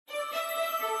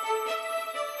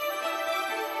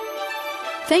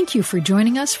Thank you for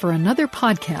joining us for another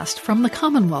podcast from the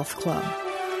Commonwealth Club.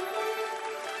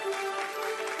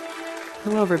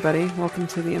 Hello, everybody. Welcome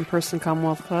to the in-person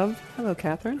Commonwealth Club. Hello,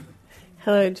 Katherine.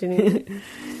 Hello, Janine.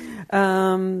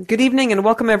 Good evening, and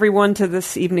welcome everyone to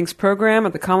this evening's program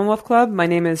at the Commonwealth Club. My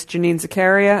name is Janine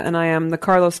Zaccaria, and I am the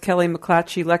Carlos Kelly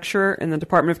McClatchy Lecturer in the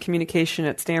Department of Communication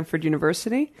at Stanford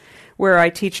University, where I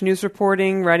teach news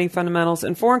reporting, writing fundamentals,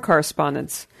 and foreign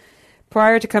correspondence.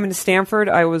 Prior to coming to Stanford,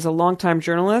 I was a longtime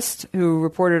journalist who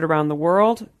reported around the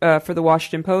world for the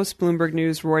Washington Post, Bloomberg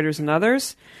News, Reuters, and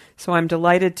others. So I'm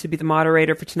delighted to be the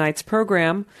moderator for tonight's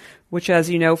program, which, as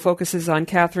you know, focuses on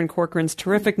Katherine Corcoran's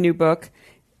terrific new book,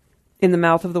 In the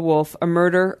Mouth of the Wolf, A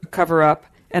Murder, a Coverup,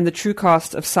 and the True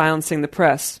Cost of Silencing the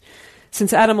Press.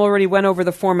 Since Adam already went over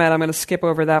the format, I'm going to skip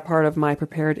over that part of my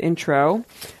prepared intro.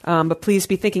 But please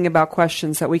be thinking about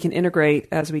questions that we can integrate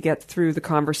as we get through the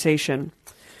conversation.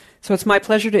 So it's my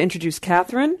pleasure to introduce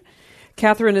Katherine.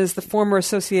 Katherine is the former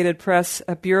Associated Press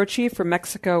bureau chief for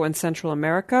Mexico and Central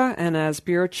America, and as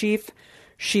bureau chief,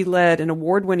 she led an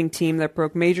award-winning team that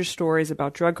broke major stories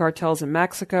about drug cartels in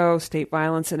Mexico, state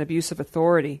violence, and abuse of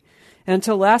authority. And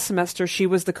until last semester, she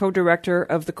was the co-director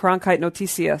of the Cronkite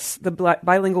Noticias, the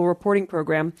bilingual reporting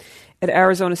program at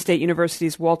Arizona State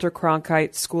University's Walter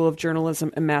Cronkite School of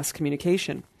Journalism and Mass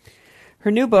Communication. Her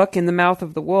new book, In the Mouth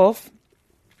of the Wolf,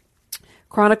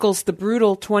 chronicles the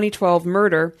brutal 2012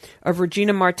 murder of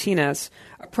Regina Martinez,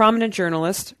 a prominent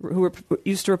journalist who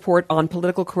used to report on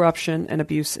political corruption and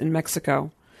abuse in Mexico.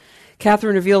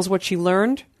 Katherine reveals what she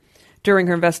learned during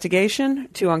her investigation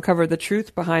to uncover the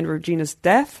truth behind Regina's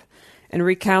death and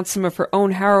recounts some of her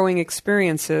own harrowing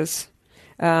experiences,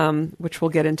 which we'll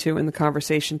get into in the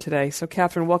conversation today. So,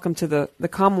 Katherine, welcome to the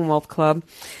Commonwealth Club.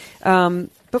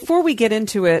 Before we get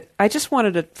into it, I just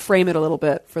wanted to frame it a little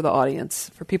bit for the audience,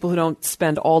 for people who don't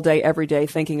spend all day, every day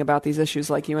thinking about these issues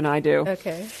like you and I do.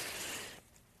 Okay.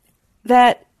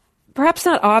 That perhaps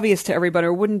not obvious to everybody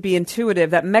or wouldn't be intuitive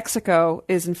that Mexico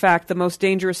is, in fact, the most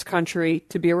dangerous country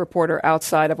to be a reporter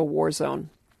outside of a war zone.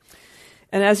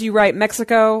 And as you write,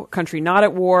 Mexico, country not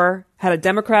at war, had a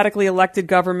democratically elected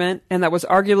government, and that was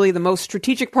arguably the most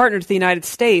strategic partner to the United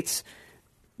States,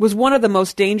 was one of the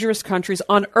most dangerous countries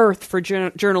on earth for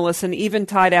journalists, and even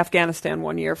tied Afghanistan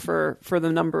one year for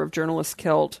the number of journalists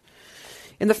killed.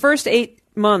 In the first 8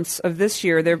 months of this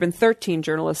year, there have been 13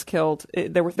 journalists killed.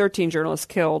 There were 13 journalists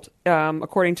killed,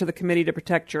 according to the Committee to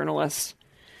Protect Journalists.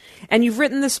 And you've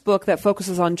written this book that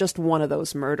focuses on just one of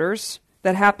those murders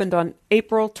that happened on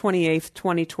April 28th,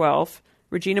 2012.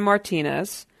 Regina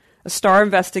Martinez, a star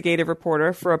investigative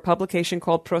reporter for a publication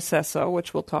called Proceso,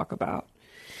 which we'll talk about.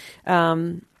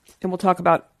 And we'll talk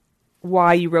about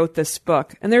why you wrote this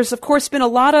book. And there's, of course, been a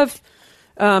lot of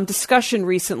discussion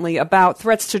recently about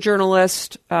threats to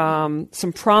journalists,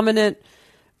 some prominent,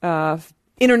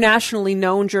 internationally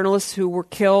known journalists who were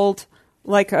killed,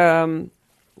 like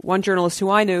one journalist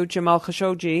who I knew, Jamal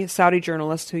Khashoggi, a Saudi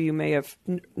journalist who you may have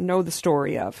know the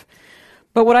story of.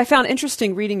 But what I found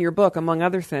interesting reading your book, among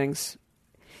other things,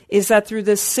 is that through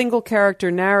this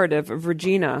single-character narrative of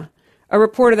Regina, a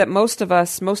reporter that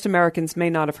most Americans may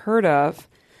not have heard of,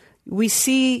 we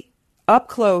see up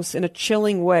close in a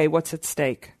chilling way what's at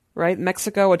stake, right?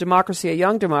 Mexico, a democracy, a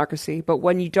young democracy, but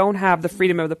when you don't have the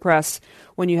freedom of the press,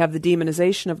 when you have the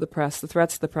demonization of the press, the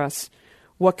threats to the press,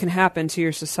 what can happen to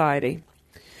your society?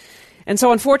 And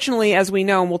so unfortunately, as we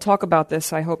know, and we'll talk about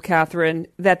this, I hope, Katherine,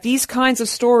 that these kinds of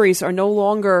stories are no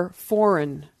longer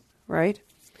foreign, right?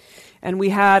 And we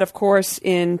had, of course,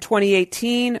 in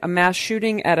 2018, a mass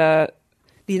shooting at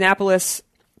the Annapolis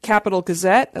Capital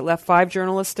Gazette that left 5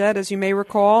 journalists dead, as you may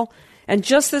recall. And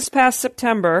just this past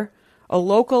September, a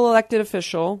local elected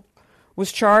official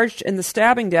was charged in the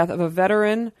stabbing death of a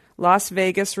veteran Las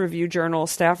Vegas Review-Journal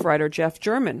staff writer, Jeff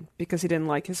German, because he didn't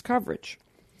like his coverage.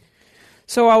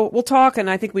 So we'll talk, and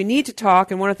I think we need to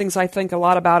talk, and one of the things I think a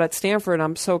lot about at Stanford, and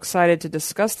I'm so excited to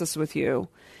discuss this with you,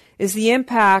 is the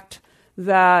impact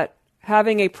that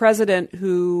having a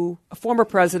former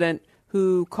president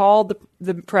who called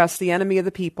the press the enemy of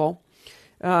the people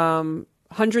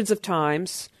hundreds of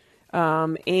times,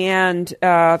 and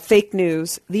fake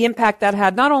news, the impact that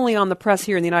had not only on the press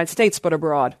here in the United States, but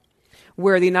abroad,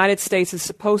 where the United States is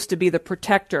supposed to be the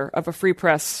protector of a free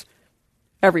press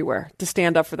everywhere, to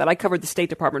stand up for that. I covered the State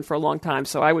Department for a long time,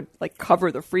 so I would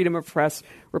cover the freedom of press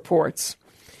reports.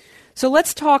 So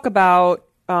let's talk about,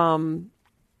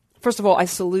 first of all, I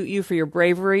salute you for your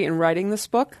bravery in writing this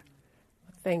book.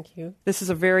 Thank you. This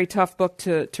is a very tough book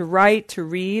to write, to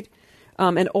read,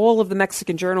 and all of the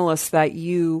Mexican journalists that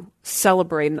you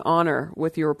celebrate and honor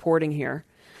with your reporting here.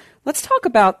 Let's talk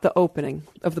about the opening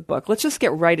of the book. Let's just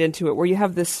get right into it, where you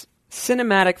have this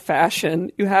cinematic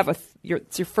fashion, you have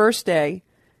it's your first day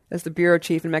as the bureau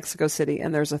chief in Mexico City,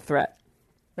 and there's a threat.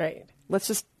 Right. Let's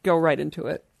just go right into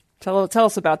it. Tell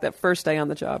us about that first day on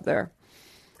the job there.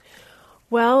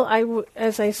 Well,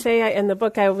 as I say in the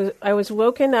book, I was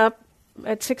woken up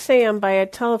at 6 a.m. by a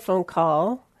telephone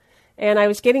call, and I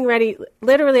was getting ready.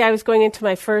 Literally, I was going into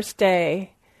my first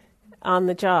day on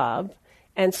the job,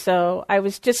 and so I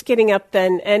was just getting up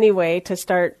then anyway to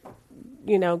start,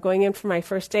 going in for my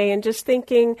first day, and just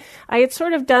thinking I had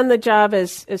sort of done the job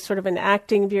as sort of an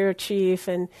acting bureau chief,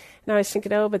 and I was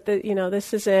thinking, but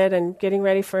this is it, and getting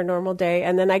ready for a normal day.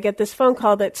 And then I get this phone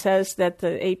call that says that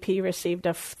the AP received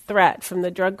a threat from a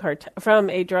drug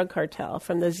cartel,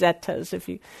 from the Zetas, if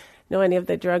you know any of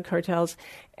the drug cartels,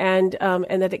 and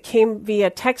that it came via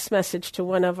text message to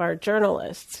one of our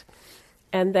journalists,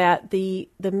 and that the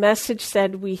message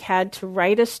said we had to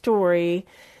write a story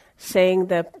saying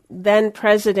the then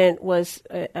president was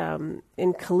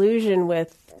in collusion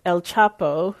with El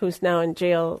Chapo, who's now in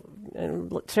jail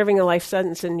and serving a life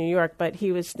sentence in New York, but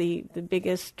he was the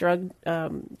biggest drug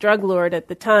lord at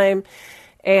the time,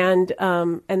 and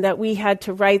that we had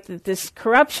to write that this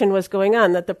corruption was going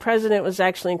on, that the president was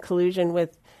actually in collusion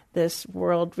with this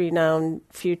world-renowned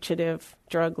fugitive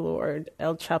drug lord,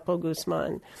 El Chapo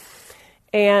Guzman,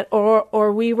 and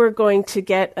or we were going to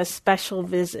get a special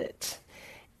visit,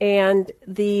 and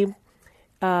the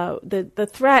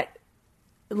threat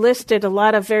listed a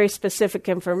lot of very specific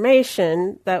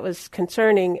information that was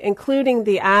concerning, including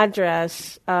the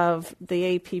address of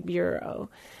the AP Bureau.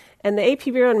 And the AP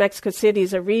Bureau in Mexico City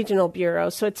is a regional bureau,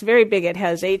 so it's very big. It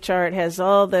has HR, it has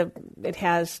all the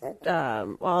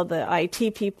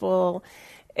IT people.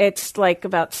 It's like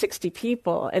about 60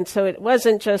 people. And so it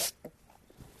wasn't just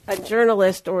a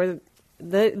journalist or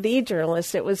the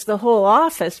journalist, it was the whole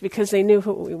office, because they knew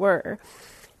who we were.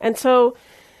 And so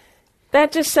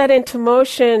that just set into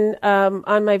motion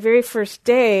on my very first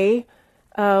day.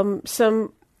 I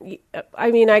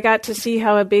got to see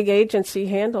how a big agency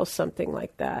handles something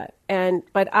like that.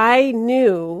 But I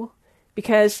knew,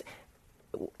 because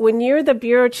when you're the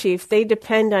bureau chief, they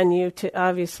depend on you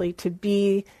to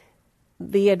be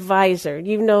the advisor.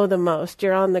 You know the most.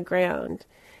 You're on the ground.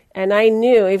 And I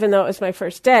knew, even though it was my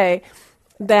first day,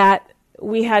 that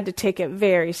we had to take it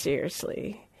very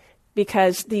seriously,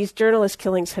 because these journalist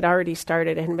killings had already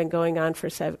started and had been going on for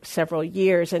several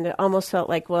years, and it almost felt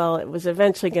like, well, it was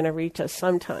eventually going to reach us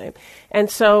sometime. And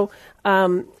so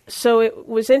it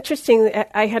was interesting.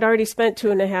 I had already spent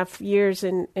 2.5 years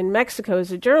in Mexico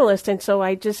as a journalist, and so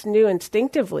I just knew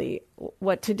instinctively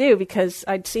what to do, because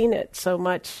I'd seen it so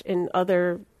much in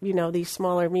other, these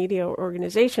smaller media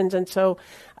organizations. And so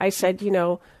I said,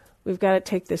 we've got to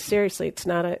take this seriously. It's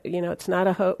not a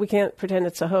hoax. We can't pretend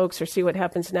it's a hoax or see what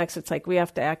happens next. It's like, we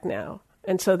have to act now.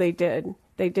 And so they did.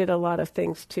 They did a lot of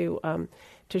things to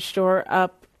shore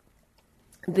up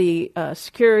the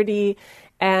security.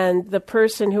 And the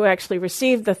person who actually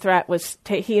received the threat was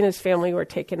he and his family were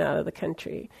taken out of the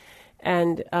country.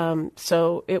 And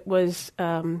so it was.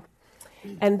 And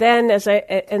then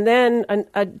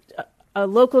a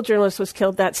local journalist was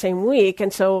killed that same week.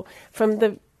 And so from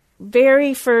the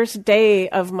very first day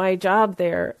of my job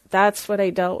there, that's what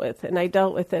I dealt with. And I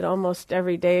dealt with it almost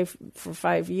every day for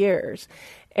 5 years.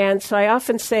 And so I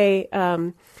often say,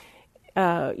 I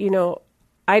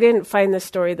didn't find the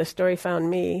story found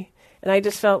me. And I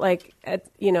just felt like,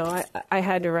 I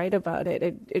had to write about it.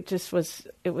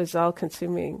 It was all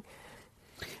consuming.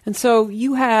 And so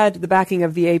you had the backing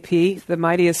of the AP, the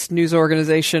mightiest news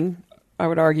organization, I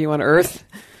would argue, on earth.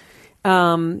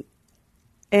 And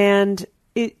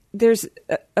there's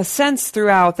a sense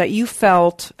throughout that you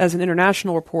felt, as an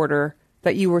international reporter,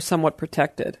 that you were somewhat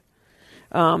protected.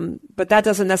 But that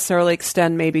doesn't necessarily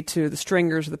extend maybe to the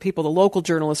stringers or the people, the local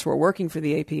journalists who are working for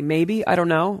the AP. Maybe, I don't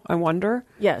know. I wonder.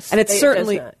 Yes, and it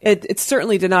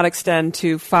certainly did not extend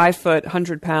to 5-foot,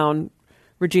 100-pound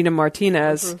Regina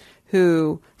Martinez,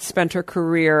 who spent her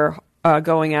career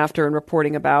going after and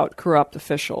reporting about corrupt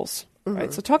officials.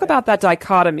 Right. So talk about that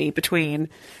dichotomy between,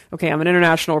 okay, I'm an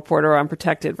international reporter, I'm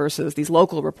protected, versus these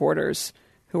local reporters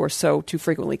who are so too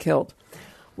frequently killed.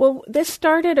 Well, this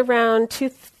started around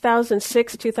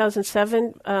 2006,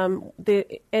 2007, and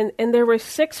there were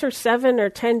 6 or 7 or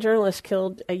 10 journalists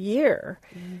killed a year.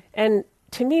 And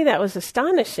to me, that was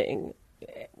astonishing.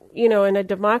 In a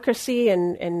democracy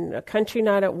and a country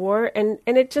not at war. And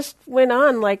it just went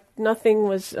on like nothing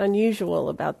was unusual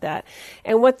about that.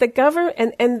 And what the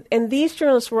government, and these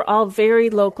journalists were all very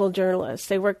local journalists.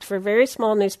 They worked for very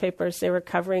small newspapers. They were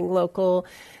covering local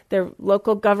their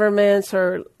local governments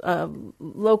or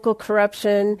local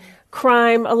corruption,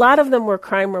 crime. A lot of them were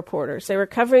crime reporters. They were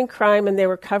covering crime, and they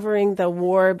were covering the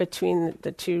war between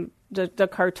the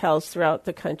cartels throughout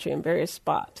the country in various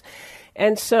spots.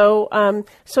 And so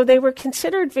they were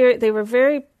considered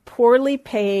very poorly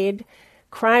paid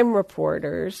crime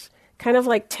reporters, kind of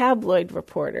like tabloid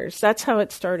reporters. That's how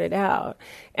it started out.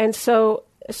 And so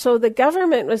the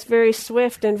government was very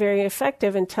swift and very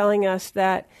effective in telling us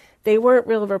that they weren't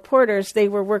real reporters, they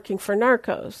were working for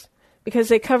narcos, because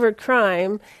they covered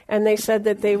crime, and they said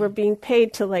that they were being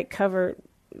paid to cover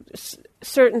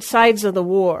certain sides of the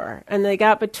war, and they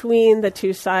got between the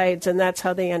two sides, and that's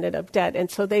how they ended up dead.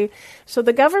 And so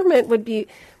the government would be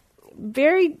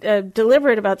very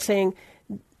deliberate about saying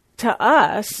to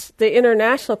us, the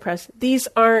international press, these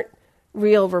aren't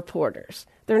real reporters.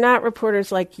 They're not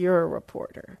reporters like you're a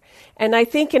reporter. And I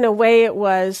think in a way it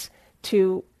was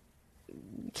to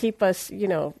keep us,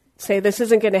 say this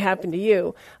isn't going to happen to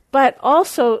you, but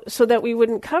also so that we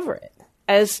wouldn't cover it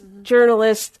as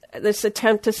journalists, this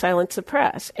attempt to silence the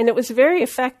press. And it was very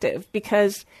effective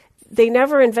because they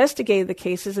never investigated the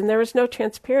cases and there was no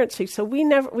transparency. So we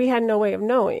had no way of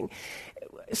knowing.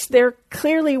 There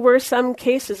clearly were some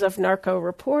cases of narco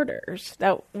reporters.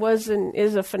 That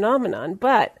is a phenomenon,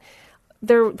 but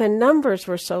the numbers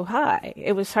were so high.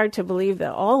 It was hard to believe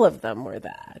that all of them were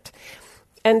that.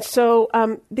 And so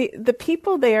the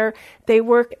people there,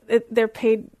 they're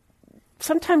paid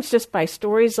sometimes just by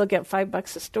stories. They'll get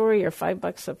 $5 a story or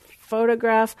 $5 a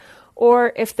photograph.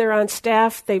 Or if they're on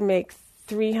staff, they make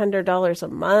 $300 a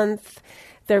month.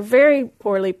 They're very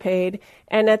poorly paid.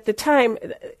 And at the time,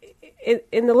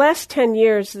 in the last 10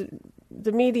 years,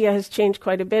 the media has changed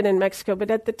quite a bit in Mexico.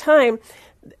 But at the time,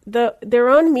 their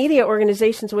own media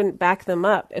organizations wouldn't back them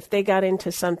up if they got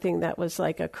into something that was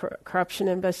like a corruption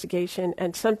investigation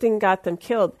and something got them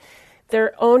killed.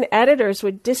 Their own editors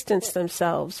would distance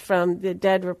themselves from the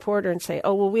dead reporter and say,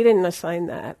 oh, well, we didn't assign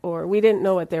that, or we didn't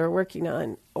know what they were working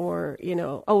on, or,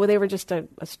 oh, well, they were just a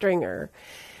stringer.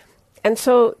 And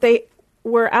so they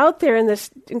were out there in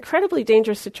this incredibly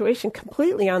dangerous situation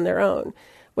completely on their own,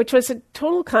 which was a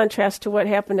total contrast to what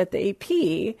happened at the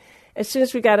AP. As soon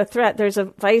as we got a threat, there's a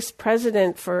vice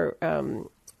president for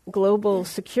global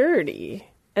security,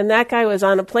 and that guy was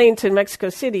on a plane to Mexico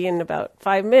City in about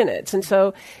 5 minutes. And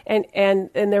so, and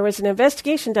there was an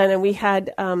investigation done, and we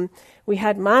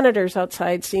had monitors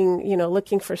outside seeing,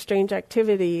 looking for strange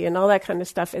activity and all that kind of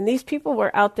stuff. And these people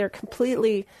were out there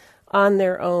completely on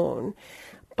their own.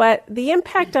 But the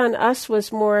impact on us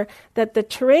was more that the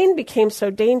terrain became so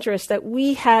dangerous that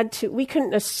we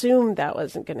couldn't assume that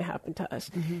wasn't going to happen to us.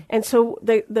 Mm-hmm. And so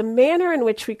the manner in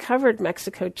which we covered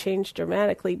Mexico changed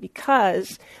dramatically,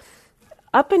 because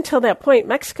up until that point,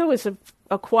 Mexico was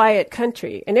a quiet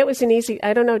country, and it was an easy,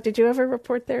 I don't know, did you ever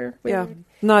report there? Yeah,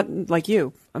 not like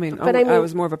you. I mean, I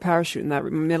was more of a parachute in that.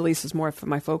 Middle East is more of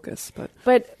my focus.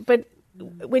 But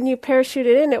when you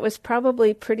parachuted in, it was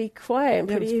probably pretty quiet and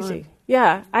pretty easy. Fine.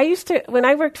 Yeah, when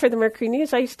I worked for the Mercury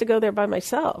News, I used to go there by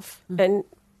myself and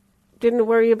didn't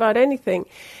worry about anything.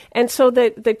 And so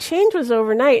the change was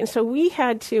overnight. And so we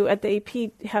had to, at the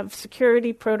AP, have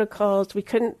security protocols.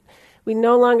 We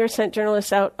no longer sent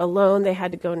journalists out alone. They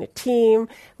had to go in a team.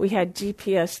 We had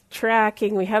GPS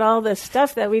tracking. We had all this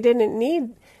stuff that we didn't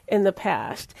need in the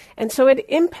past. And so it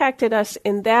impacted us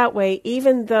in that way,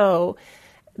 even though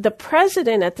the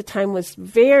president at the time was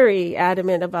very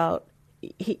adamant about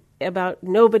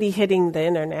nobody hitting the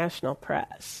international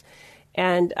press.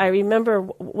 And I remember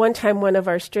one time one of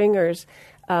our stringers,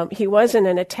 he was in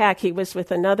an attack. He was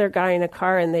with another guy in a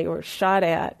car, and they were shot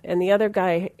at. And the other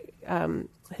guy,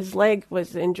 his leg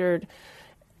was injured.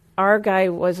 Our guy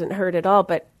wasn't hurt at all.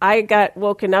 But I got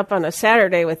woken up on a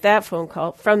Saturday with that phone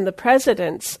call from the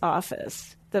president's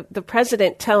office. The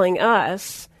president telling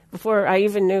us, before I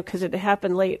even knew, because it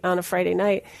happened late on a Friday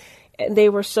night, and they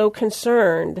were so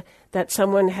concerned that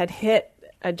someone had hit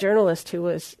a journalist who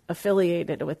was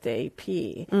affiliated with the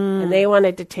AP. And they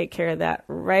wanted to take care of that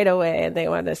right away, and they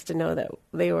wanted us to know that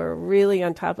they were really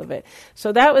on top of it.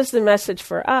 So that was the message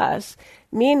for us.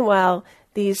 Meanwhile,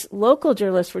 these local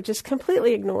journalists were just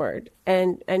completely ignored,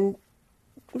 and it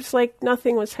was like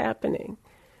nothing was happening.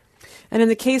 And in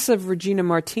the case of Regina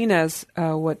Martinez,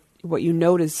 what you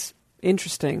note is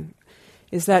interesting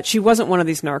is that she wasn't one of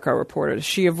these narco reporters.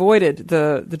 She avoided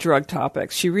the drug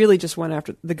topics. She really just went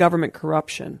after the government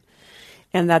corruption.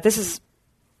 And that this is,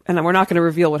 and we're not going to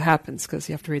reveal what happens because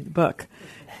you have to read the book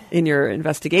in your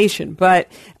investigation, but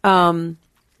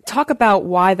talk about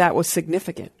why that was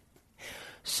significant.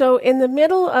 So in the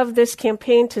middle of this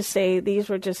campaign to say these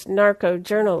were just narco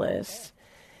journalists,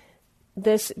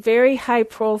 this very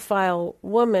high-profile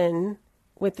woman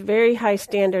with very high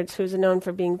standards, who's known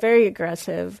for being very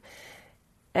aggressive,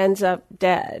 ends up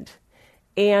dead.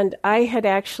 And I had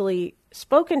actually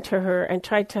spoken to her and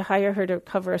tried to hire her to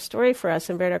cover a story for us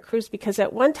in Veracruz, because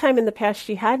at one time in the past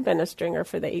she had been a stringer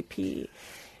for the AP.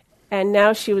 And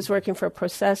now she was working for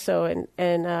Proceso.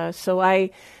 And so I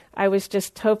was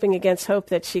just hoping against hope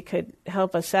that she could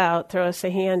help us out, throw us a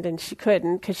hand, and she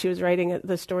couldn't because she was writing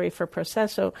the story for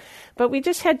Proceso. But we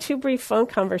just had 2 brief phone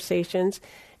conversations.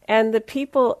 And the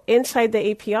people inside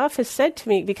the AP office said to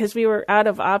me, because we were out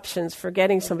of options for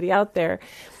getting somebody out there,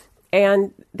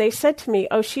 and they said to me,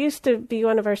 oh, she used to be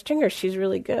one of our stringers. She's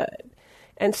really good.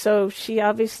 And so she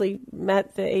obviously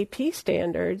met the AP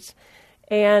standards.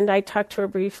 And I talked to her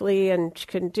briefly, and she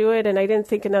couldn't do it. And I didn't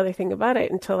think another thing about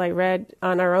it until I read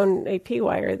on our own AP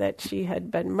wire that she had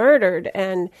been murdered.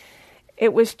 And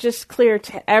it was just clear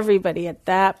to everybody at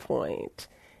that point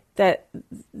that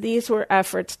these were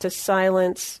efforts to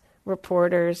silence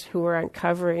reporters who were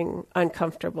uncovering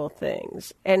uncomfortable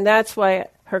things. And that's why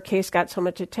her case got so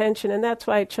much attention, and that's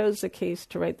why I chose the case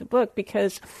to write the book,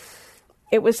 because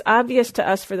it was obvious to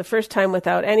us for the first time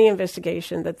without any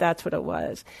investigation that that's what it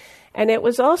was. And it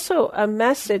was also a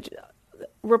message.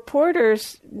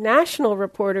 Reporters, national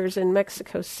reporters in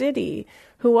Mexico City,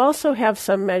 who also have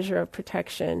some measure of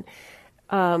protection,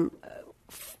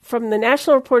 from the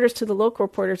national reporters to the local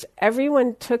reporters,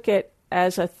 everyone took it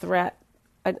as a threat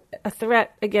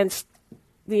against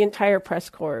the entire press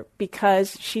corps,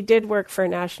 because she did work for a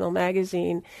national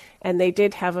magazine, and they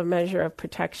did have a measure of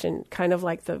protection, kind of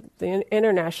like the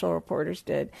international reporters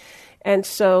did. And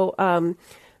so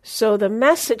the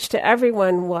message to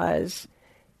everyone was,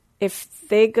 if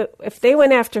they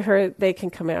went after her, they can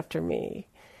come after me.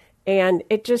 And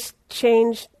it just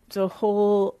changed the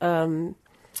whole,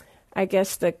 I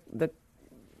guess, the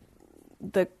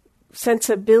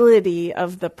sensibility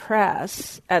of the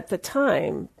press at the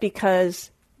time,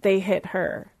 because they hit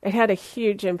her. It had a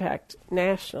huge impact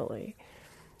nationally.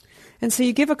 And so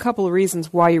you give a couple of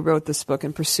reasons why you wrote this book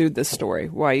and pursued this story,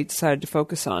 why you decided to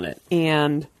focus on it.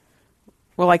 And,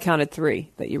 well, I counted 3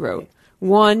 that you wrote.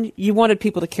 1, you wanted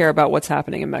people to care about what's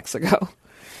happening in Mexico.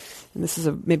 And this is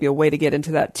maybe a way to get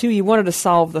into that. 2, you wanted to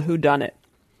solve the whodunit,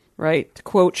 right? To,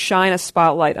 quote, shine a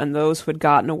spotlight on those who had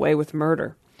gotten away with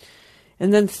murder.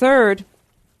 And then 3rd,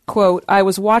 quote, I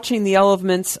was watching the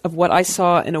elements of what I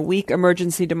saw in a weak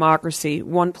emergency democracy,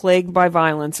 one plagued by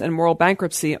violence and moral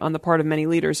bankruptcy on the part of many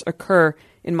leaders, occur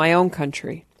in my own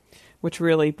country, which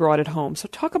really brought it home. So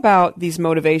talk about these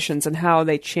motivations and how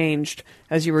they changed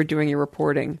as you were doing your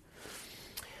reporting.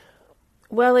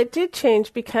 Well, it did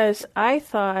change, because I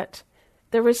thought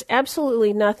there was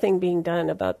absolutely nothing being done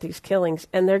about these killings,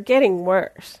 and they're getting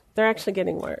worse. They're actually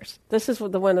getting worse. This is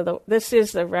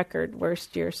the record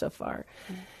worst year so far.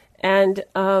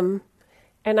 Mm.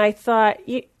 And I thought,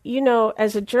 you know,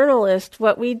 as a journalist,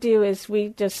 what we do is we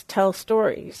just tell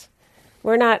stories.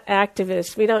 We're not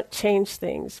activists. We don't change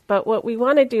things. But what we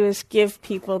want to do is give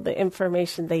people the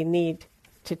information they need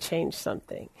to change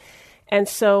something. And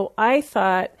so I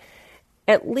thought,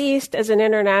 at least as an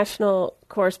international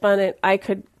correspondent, I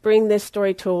could bring this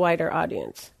story to a wider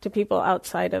audience, to people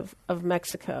outside of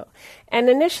Mexico. And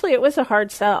initially it was a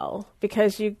hard sell,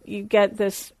 because you get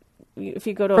this, if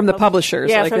you go to the publishers.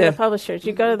 Yeah, like from the publishers.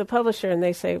 You go to the publisher and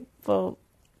they say, well,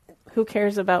 who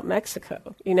cares about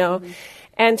Mexico, you know? Mm-hmm.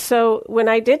 And so when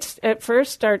I did at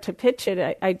first start to pitch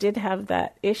it, I did have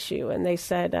that issue. And they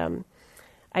said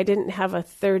I didn't have a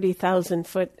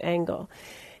 30,000-foot angle.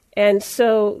 And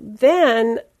so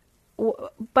then,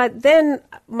 but then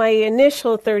my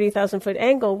initial 30,000-foot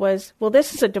angle was, well,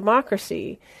 this is a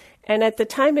democracy. And at the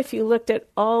time, if you looked at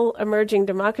all emerging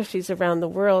democracies around the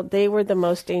world, they were the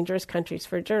most dangerous countries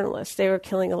for journalists. They were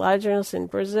killing a lot of journalists in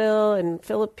Brazil and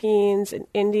Philippines and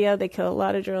India. They kill a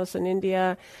lot of journalists in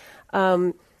India,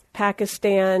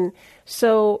 Pakistan.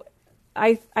 So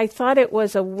I thought it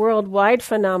was a worldwide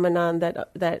phenomenon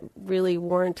that really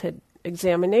warranted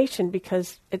examination,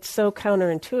 because it's so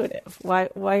counterintuitive.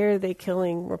 Why are they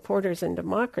killing reporters in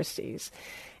democracies?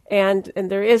 And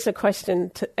there is a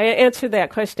question to answer that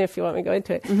question if you want me to go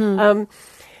into it. Mm-hmm.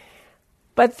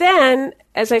 But then,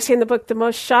 as I say in the book, the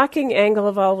most shocking angle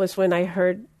of all was when I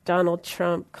heard Donald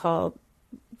Trump call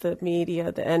the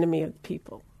media the enemy of the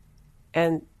people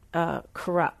and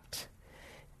corrupt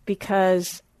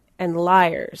and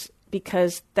liars,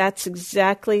 because that's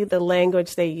exactly the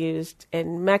language they used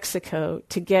in Mexico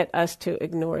to get us to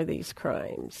ignore these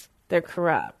crimes. They're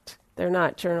corrupt. They're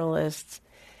not journalists.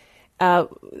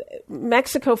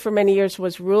 Mexico for many years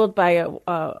was ruled by a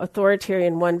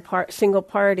authoritarian single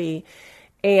party,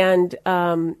 and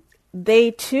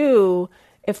they too,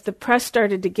 if the press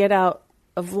started to get out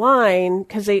of line,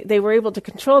 because they were able to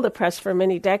control the press for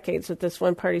many decades with this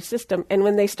one-party system, and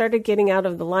when they started getting out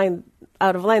of line,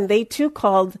 they too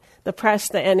called the press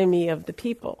the enemy of the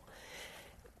people.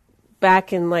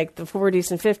 Back in like the 40s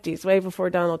and 50s, way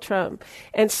before Donald Trump.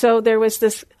 And so there was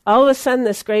this, all of a sudden,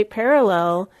 this great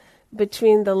parallel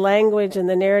between the language and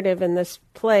the narrative in this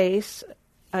place,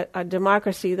 a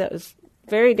democracy that was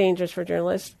very dangerous for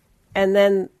journalists, and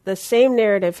then the same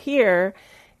narrative here.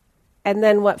 And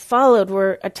then what followed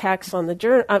were attacks on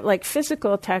the like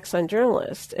physical attacks on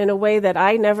journalists in a way that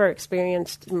I never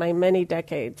experienced in my many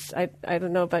decades. I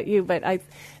don't know about you, but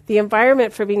the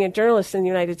environment for being a journalist in the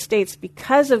United States,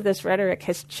 because of this rhetoric,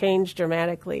 has changed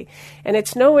dramatically. And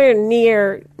it's nowhere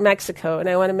near Mexico, and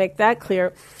I want to make that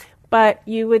clear. But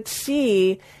you would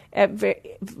see at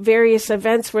various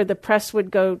events where the press would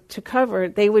go to cover,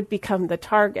 they would become the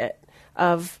target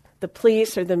of the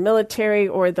police or the military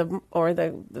or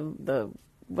the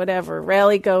whatever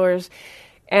rally goers.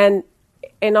 And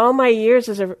in all my years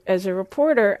as a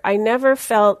reporter, I never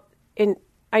felt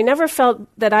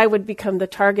that I would become the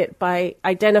target by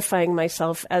identifying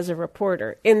myself as a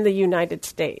reporter in the United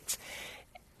States.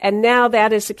 And now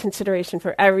that is a consideration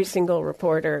for every single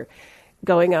reporter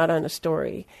going out on a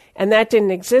story. And that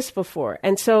didn't exist before.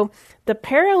 And so the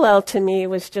parallel to me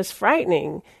was just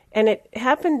frightening. And it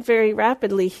happened very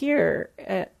rapidly here.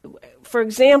 For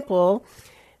example,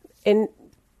 in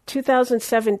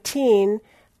 2017,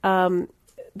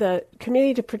 the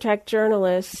Committee to Protect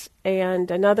Journalists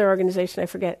and another organization, I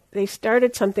forget, they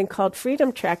started something called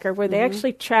Freedom Tracker, where they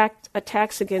actually tracked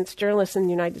attacks against journalists in the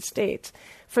United States.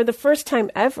 For the first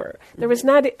time ever, there was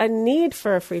not a need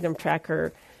for a Freedom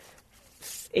Tracker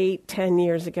 8-10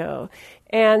 years ago.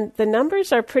 And the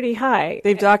numbers are pretty high.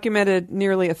 They've documented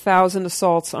nearly 1,000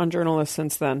 assaults on journalists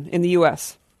since then in the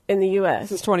U.S. In the U.S.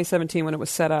 Since 2017 when it was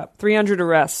set up. 300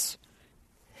 arrests.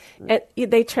 And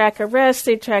they track arrests.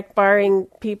 They track barring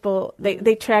people.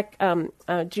 They track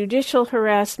judicial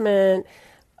harassment,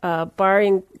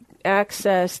 barring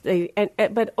access.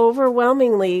 But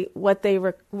overwhelmingly,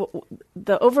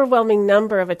 the overwhelming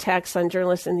number of attacks on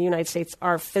journalists in the United States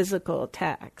are physical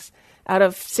attacks. Out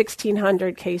of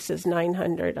 1,600 cases,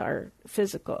 900 are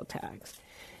physical attacks.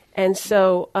 And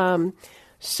so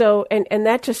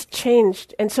that just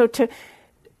changed. And so to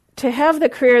have the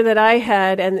career that I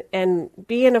had and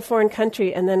be in a foreign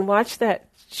country and then watch that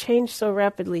change so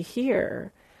rapidly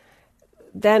here,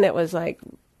 then it was like,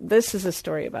 this is a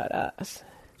story about us.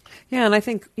 Yeah, and I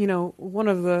think, one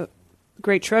of the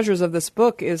great treasures of this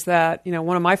book is that,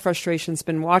 one of my frustrations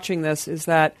been watching this is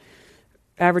that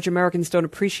average Americans don't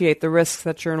appreciate the risks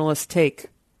that journalists take,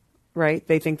 right?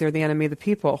 They think they're the enemy of the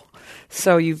people.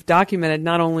 So you've documented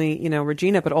not only,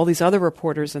 Regina, but all these other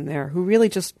reporters in there who really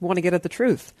just want to get at the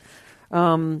truth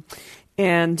and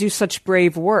do such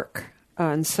brave work.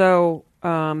 And so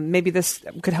maybe this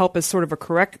could help as sort of a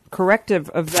corrective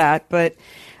of that. But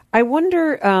I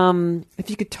wonder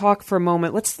if you could talk for a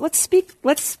moment.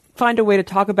 Let's find a way to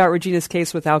talk about Regina's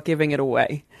case without giving it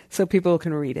away, so people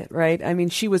can read it, right? I mean,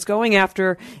 she was going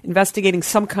after investigating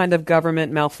some kind of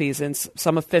government malfeasance,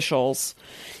 some officials,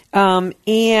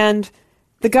 and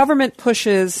the government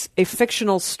pushes a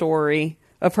fictional story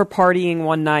of her partying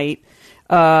one night,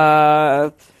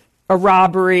 a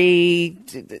robbery.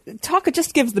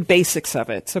 Just gives the basics of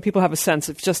it, so people have a sense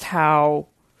of just how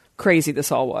crazy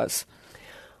this all was.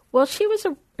 Well, she was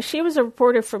a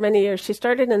reporter for many years. She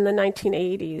started in the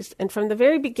 1980s, and from the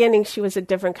very beginning, she was a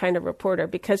different kind of reporter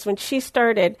because when she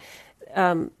started,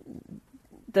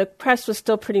 the press was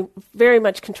still very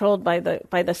much controlled by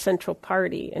the Central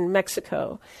Party in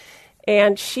Mexico,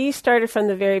 and she started from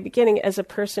the very beginning as a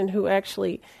person who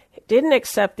actually didn't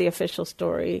accept the official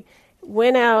story,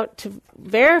 went out to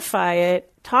verify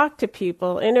it, talk to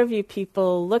people, interview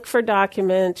people, look for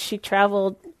documents. She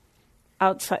traveled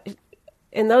outside.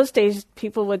 In those days,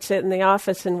 people would sit in the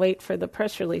office and wait for the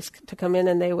press release to come in,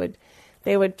 and they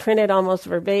would print it almost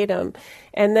verbatim.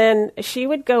 And then she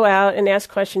would go out and ask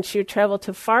questions. She would travel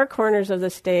to far corners of the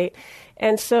state.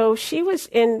 And so she was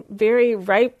in very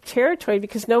ripe territory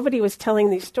because nobody was telling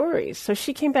these stories. So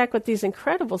she came back with these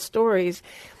incredible stories,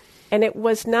 and it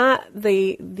was not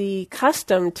the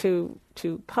custom to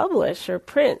publish or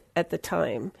print at the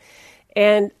time.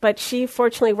 But she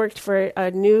fortunately worked for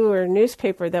a newer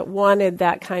newspaper that wanted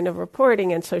that kind of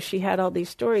reporting, and so she had all these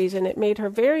stories, and it made her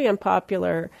very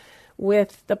unpopular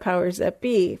with the powers that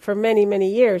be for many,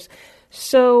 many years.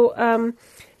 So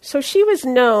she was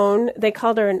known. They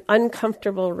called her an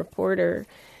uncomfortable reporter,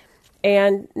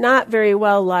 and not very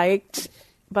well liked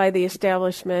by the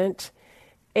establishment.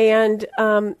 And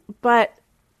but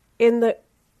in the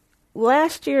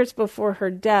last years before her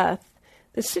death,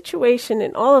 the situation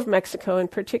in all of Mexico,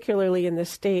 and particularly in the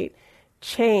state,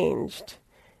 changed,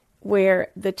 where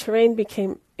the terrain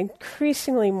became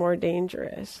increasingly more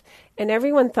dangerous. And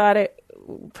everyone thought it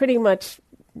pretty much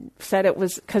said it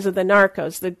was because of the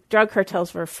narcos. The drug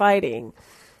cartels were fighting.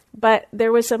 But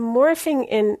there was a morphing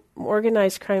in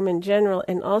organized crime in general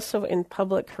and also in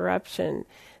public corruption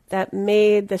that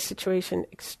made the situation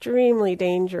extremely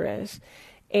dangerous.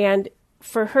 And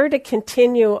for her to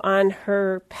continue on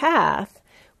her path,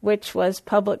 which was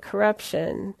public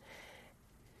corruption,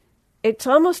 it's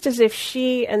almost as if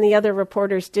she and the other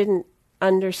reporters didn't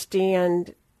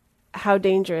understand how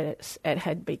dangerous it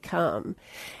had become.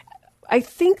 I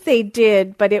think they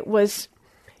did, but it was,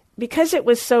 because it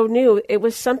was so new, it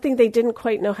was something they didn't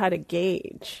quite know how to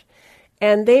gauge.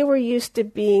 And they were used to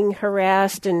being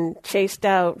harassed and chased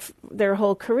out their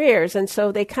whole careers. And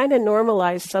so they kind of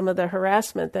normalized some of the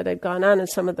harassment that had gone on and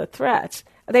some of the threats.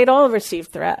 They'd all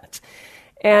received threats.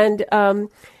 And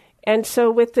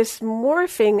so with this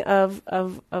morphing of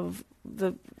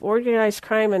the organized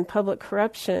crime and public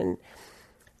corruption,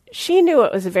 she knew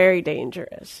it was very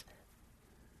dangerous.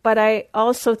 But I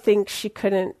also think she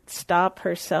couldn't stop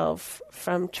herself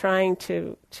from trying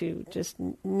to just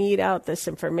mete out this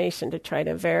information to try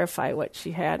to verify what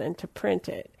she had and to print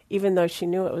it, even though she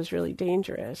knew it was really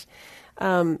dangerous.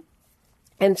 And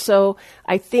so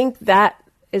I think that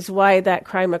is why that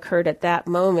crime occurred at that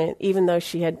moment, even though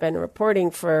she had been reporting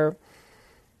for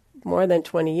more than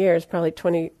 20 years, probably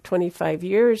 25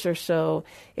 years or so.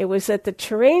 It was that the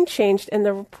terrain changed, and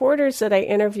the reporters that I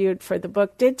interviewed for the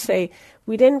book did say,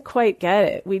 we didn't quite get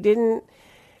it. We didn't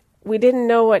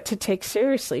know what to take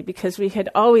seriously because we had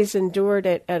always endured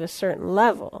it at a certain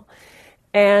level.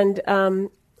 And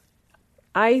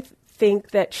I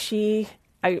think that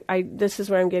this is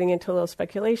where I'm getting into a little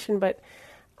speculation, but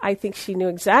I think she knew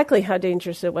exactly how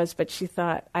dangerous it was, but she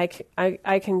thought, I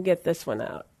can get this one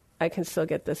out. I can still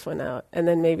get this one out, and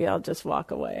then maybe I'll just walk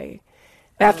away.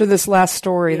 After this last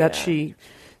story that she...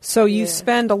 So you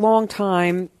spend a long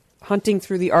time hunting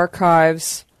through the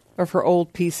archives of her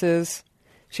old pieces.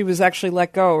 She was actually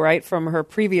let go, right, from her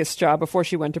previous job before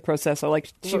she went to Proceso.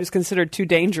 Like, she was considered too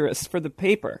dangerous for the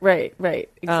paper. Right,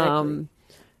 exactly.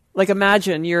 Like,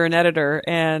 imagine you're an editor,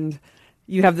 and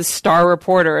you have this star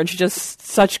reporter, and she does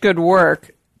such good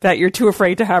work that you're too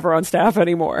afraid to have her on staff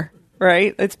anymore.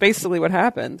 Right? It's basically what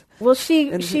happened. Well,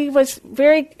 she was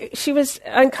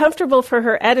uncomfortable for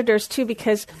her editors too,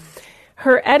 because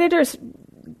her editors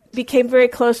became very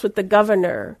close with the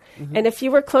governor. Mm-hmm. And if you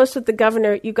were close with the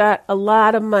governor, you got a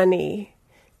lot of money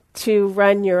to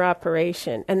run your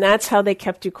operation. And that's how they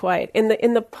kept you quiet. In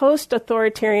the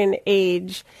post-authoritarian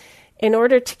age, in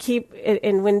order to keep it,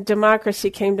 and when democracy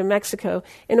came to Mexico,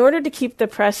 in order to keep the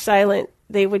press silent,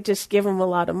 they would just give them a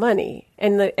lot of money.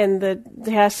 And the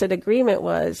tacit agreement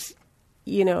was,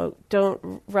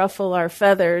 don't ruffle our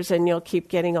feathers and you'll keep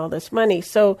getting all this money.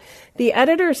 So the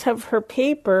editors of her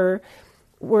paper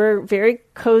were very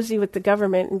cozy with the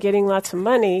government and getting lots of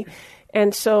money.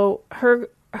 And so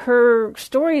her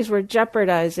stories were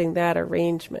jeopardizing that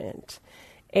arrangement.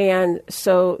 And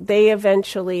so they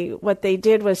eventually, what they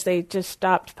did was they just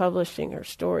stopped publishing her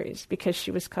stories because she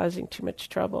was causing too much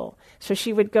trouble. So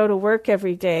she would go to work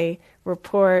every day,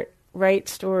 report, write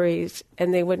stories,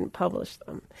 and they wouldn't publish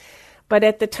them. But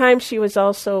at the time, she was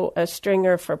also a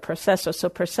stringer for Proceso. So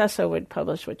Proceso would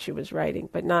publish what she was writing,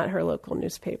 but not her local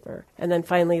newspaper. And then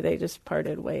finally, they just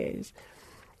parted ways.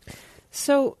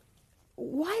 So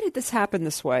why did this happen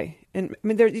this way? And I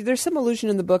mean, there's some allusion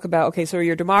in the book about, okay, so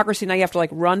your democracy, now you have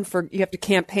to you have to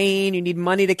campaign, you need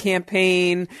money to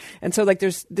campaign. And so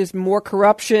there's more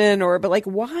corruption but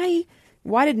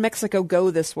why did Mexico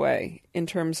go this way in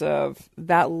terms of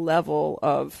that level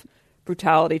of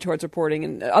brutality towards reporting?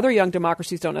 And other young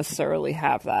democracies don't necessarily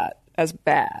have that as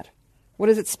bad. What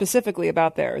is it specifically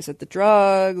about there? Is it the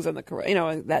drugs and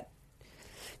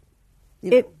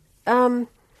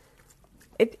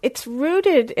It's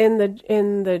rooted in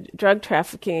the drug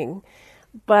trafficking,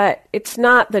 but it's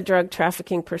not the drug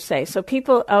trafficking per se. So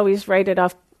people always write it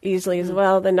off easily as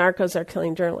well. The narcos are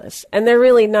killing journalists, and they're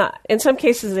really not. In some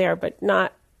cases they are, but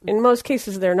not. In most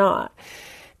cases they're not.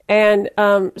 And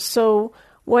so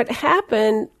what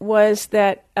happened was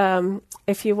that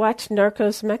if you watch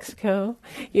Narcos Mexico,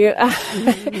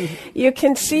 you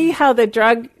can see how the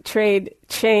drug trade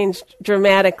changed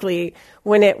dramatically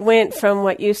when it went from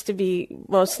what used to be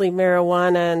mostly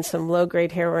marijuana and some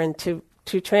low-grade heroin to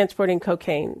transporting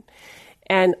cocaine.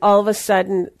 And all of a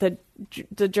sudden,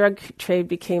 the drug trade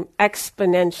became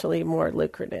exponentially more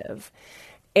lucrative.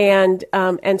 And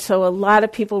so a lot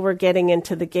of people were getting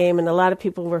into the game, and a lot of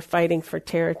people were fighting for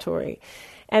territory.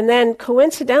 And then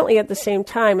coincidentally at the same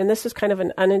time, and this is kind of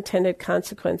an unintended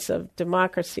consequence of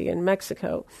democracy in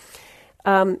Mexico,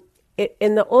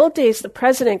 in the old days, the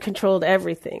president controlled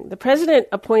everything. The president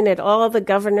appointed all the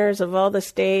governors of all the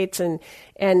states and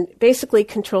basically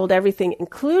controlled everything,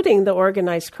 including the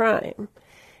organized crime.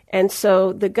 And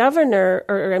so the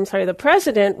the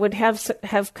president would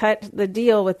have cut the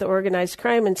deal with the organized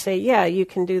crime and say, yeah, you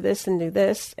can do this and do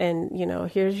this, and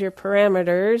here's your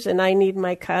parameters, and I need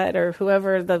my cut, or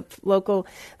whoever the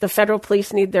federal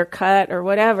police need their cut, or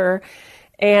whatever.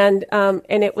 And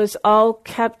it was all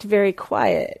kept very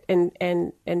quiet and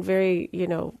very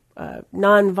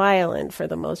nonviolent for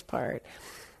the most part.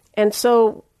 And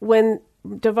so when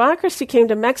democracy came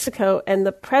to Mexico and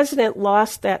the president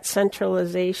lost that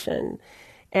centralization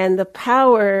and the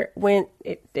power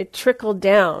it trickled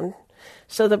down.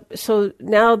 So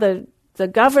now the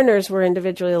governors were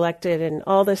individually elected and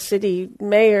all the city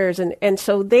mayors and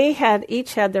so they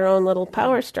each had their own little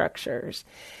power structures.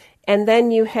 And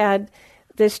then you had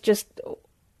this just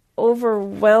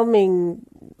overwhelming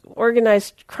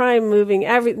organized crime moving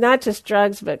not just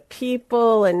drugs, but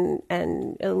people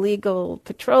and illegal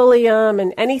petroleum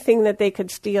and anything that they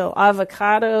could steal,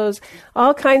 avocados,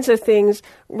 all kinds of things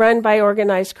run by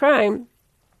organized crime.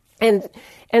 And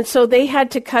so they had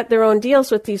to cut their own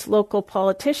deals with these local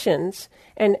politicians,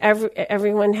 and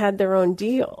everyone had their own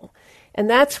deal. And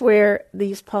that's where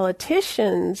these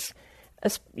politicians,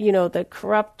 the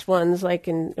corrupt ones like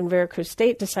in Veracruz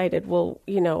State decided, well,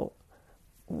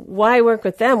 why work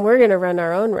with them? We're going to run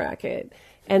our own racket.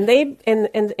 And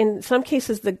in some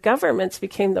cases, the governments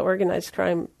became the organized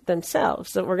crime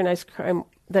themselves, the organized crime,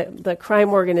 the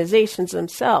crime organizations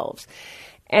themselves.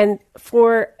 And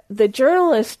for the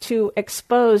journalists to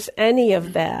expose any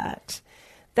of that,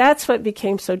 that's what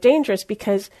became so dangerous,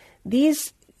 because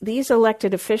these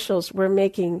elected officials were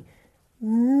making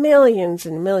millions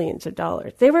and millions of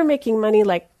dollars. They were making money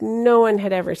like no one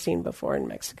had ever seen before in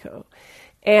Mexico.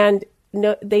 And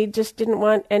no, they just didn't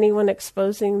want anyone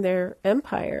exposing their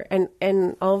empire.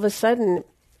 And all of a sudden,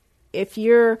 if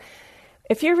you're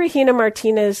Regina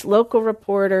Martinez, local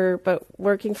reporter, but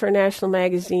working for a national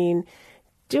magazine,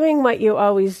 doing what you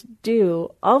always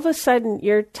do, all of a sudden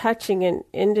you're touching an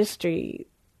industry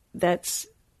that's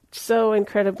so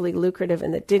incredibly lucrative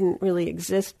and that didn't really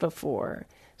exist before.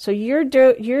 So you're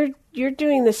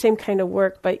doing the same kind of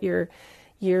work, but you're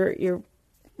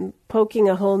poking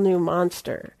a whole new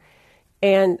monster.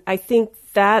 And I think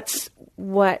that's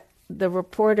what the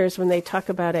reporters, when they talk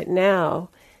about it now,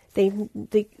 they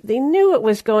knew it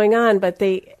was going on, but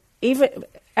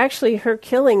actually her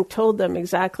killing told them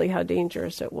exactly how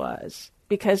dangerous it was.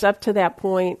 Because up to that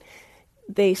point,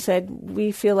 they said,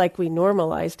 we feel like we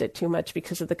normalized it too much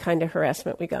because of the kind of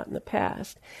harassment we got in the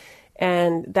past.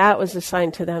 And that was a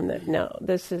sign to them that, no,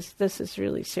 this is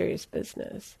really serious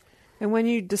business. And when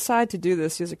you decide to do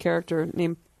this, there's a character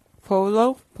named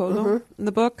Polo Mm-hmm. in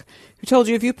the book, who told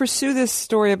you if you pursue this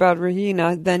story about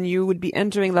Regina, then you would be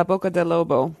entering La Boca del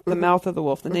Lobo, the mouth of the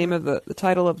wolf, the name of the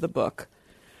title of the book.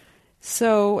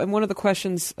 So, and one of the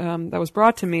questions that was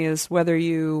brought to me is whether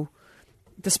you,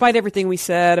 despite everything we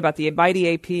said about the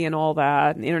IDAP and all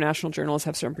that, and international journalists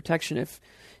have certain protection,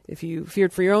 if you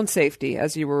feared for your own safety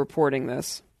as you were reporting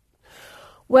this.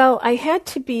 Well, I had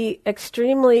to be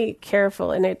extremely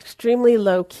careful and extremely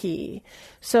low-key.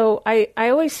 So I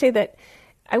always say that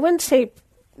I wouldn't say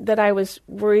that I was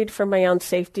worried for my own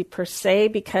safety per se,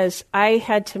 because I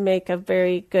had to make a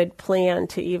very good plan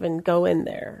to even go in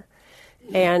there.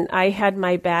 And I had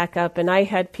my backup, and I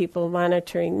had people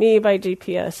monitoring me by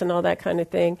GPS and all that kind of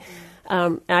thing.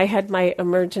 I had my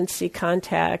emergency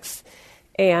contacts.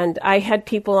 And I had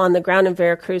people on the ground in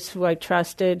Veracruz who I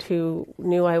trusted, who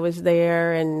knew I was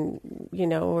there, and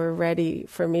were ready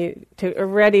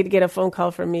to get a phone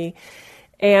call from me.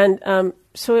 And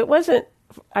so I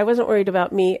wasn't worried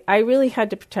about me. I really had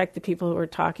to protect the people who were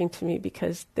talking to me,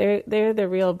 because they're the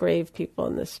real brave people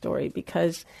in this story.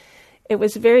 Because it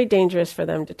was very dangerous for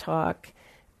them to talk,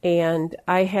 and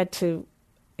I had to,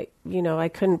 I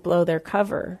couldn't blow their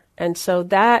cover, and so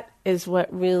that is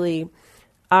what really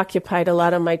occupied a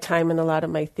lot of my time and a lot of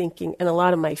my thinking and a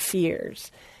lot of my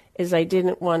fears, is I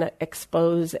didn't want to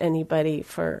expose anybody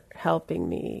for helping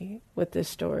me with this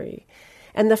story.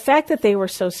 And the fact that they were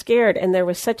so scared and there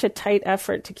was such a tight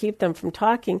effort to keep them from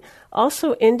talking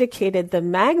also indicated the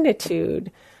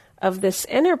magnitude of this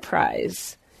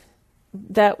enterprise,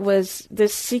 that was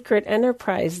this secret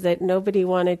enterprise that nobody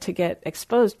wanted to get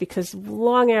exposed, because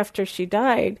long after she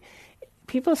died,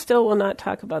 people still will not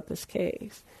talk about this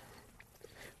case.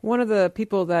 One of the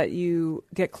people that you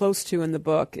get close to in the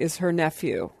book is her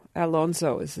nephew.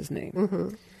 Alonso is his name. Mm-hmm.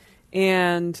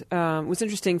 And it was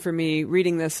interesting for me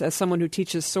reading this as someone who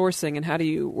teaches sourcing and how do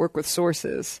you work with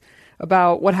sources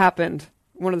about what happened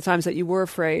one of the times that you were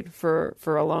afraid for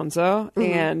Alonso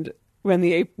and what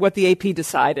the AP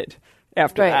decided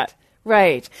after that.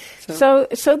 Right. So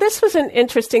this was an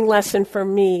interesting lesson for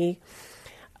me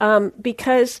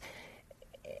because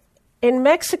in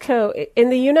Mexico, in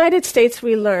the United States,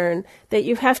 we learn that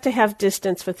you have to have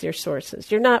distance with your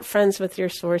sources. You're not friends with your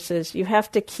sources. You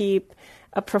have to keep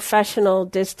a professional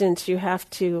distance. You have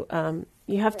to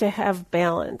have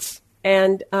balance,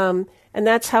 and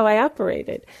that's how I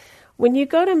operated. When you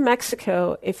go to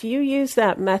Mexico, if you use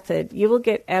that method, you will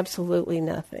get absolutely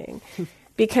nothing.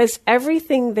 Because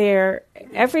everything there,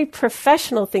 every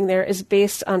professional thing there is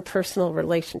based on personal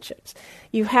relationships.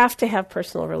 You have to have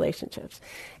personal relationships.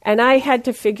 And I had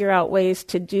to figure out ways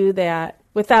to do that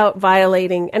without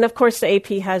violating. And of course, the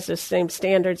AP has the same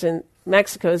standards in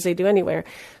Mexico as they do anywhere.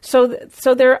 So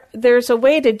there's a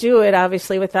way to do it,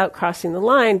 obviously, without crossing the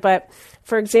line. But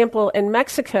for example, in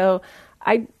Mexico,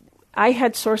 I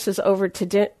had sources over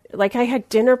to I had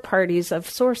dinner parties of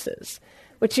sources,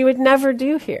 which you would never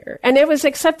do here. And it was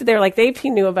accepted there. Like the AP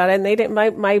knew about it, and they didn't.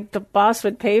 My boss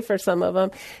would pay for some of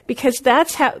them because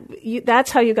that's how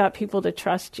you got people to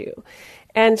trust you.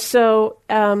 And so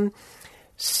there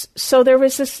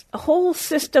was this whole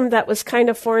system that was kind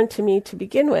of foreign to me to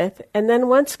begin with. And then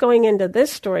once going into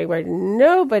this story where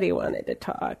nobody wanted to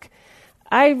talk,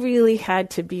 I really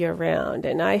had to be around,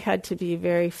 and I had to be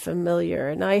very familiar,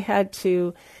 and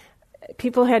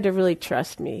people had to really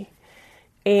trust me.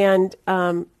 And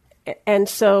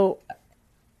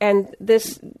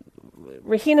this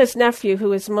Regina's nephew,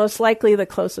 who is most likely the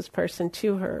closest person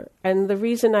to her, and the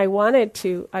reason I wanted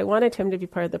him to be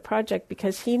part of the project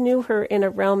because he knew her in a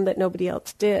realm that nobody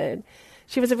else did.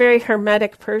 She was a very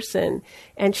hermetic person,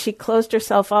 and she closed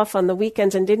herself off on the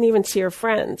weekends and didn't even see her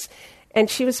friends. And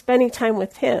she was spending time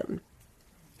with him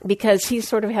because he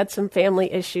sort of had some family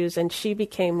issues, and she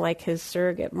became like his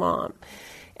surrogate mom.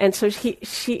 And so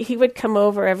he would come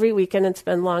over every weekend and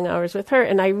spend long hours with her.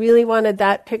 And I really wanted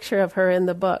that picture of her in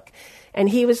the book. And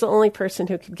he was the only person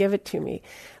who could give it to me.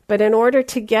 But in order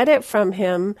to get it from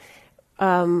him,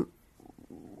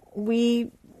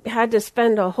 we had to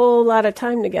spend a whole lot of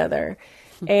time together.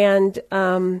 And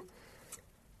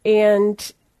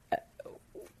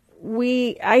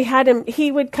I had him,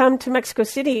 he would come to Mexico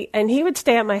City and he would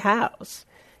stay at my house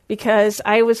because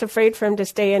I was afraid for him to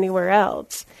stay anywhere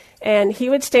else. And he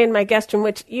would stay in my guest room,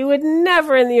 which you would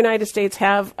never in the United States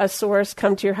have a source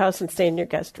come to your house and stay in your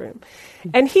guest room.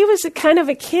 And he was kind of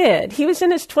a kid. He was in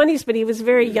his 20s, but he was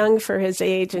very young for his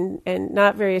age and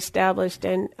not very established.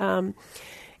 And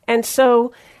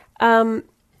so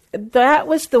that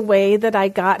was the way that I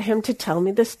got him to tell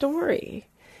me the story.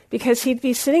 Because he'd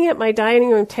be sitting at my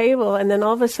dining room table, and then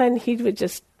all of a sudden he would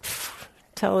just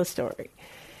tell a story.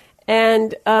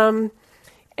 And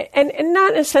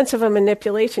not in a sense of a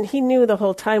manipulation. He knew the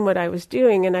whole time what I was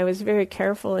doing, and I was very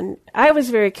careful. And I was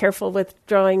very careful with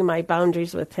drawing my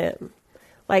boundaries with him.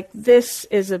 Like, this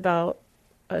is about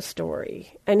a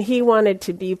story, and he wanted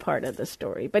to be part of the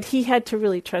story, but he had to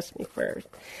really trust me first.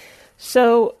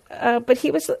 So, but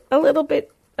he was a little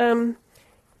bit,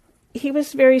 he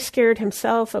was very scared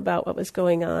himself about what was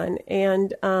going on,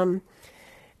 and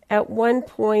at one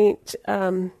point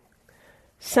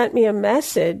sent me a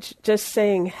message just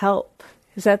saying, help.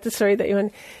 Is that the story that you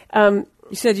want?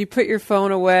 You said you put your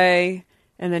phone away,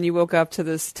 and then you woke up to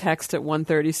this text at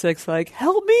 1:36, like,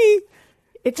 help me.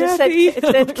 It just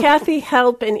said, Kathy,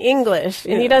 help in English,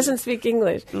 and he doesn't speak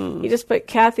English. He just put,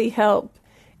 Kathy, help.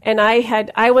 And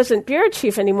I wasn't bureau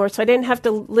chief anymore, so I didn't have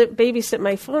to babysit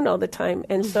my phone all the time.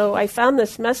 And so I found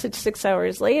this message 6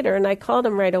 hours later, and I called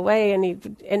him right away,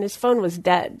 and his phone was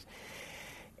dead.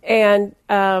 And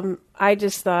I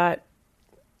just thought,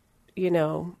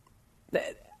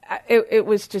 it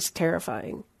was just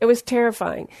terrifying. It was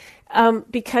terrifying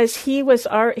because he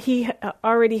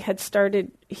already had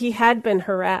started. He had been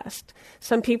harassed.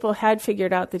 Some people had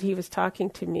figured out that he was talking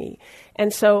to me,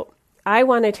 and so I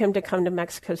wanted him to come to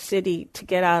Mexico City to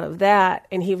get out of that.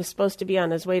 And he was supposed to be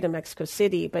on his way to Mexico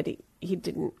City, but he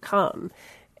didn't come,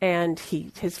 and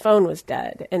his phone was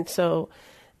dead, and so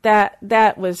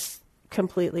that was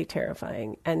completely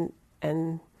terrifying. And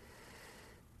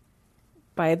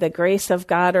by the grace of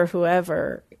God or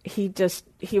whoever, he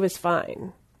was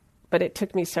fine. But it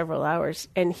took me several hours.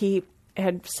 And he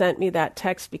had sent me that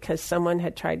text because someone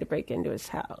had tried to break into his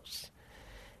house.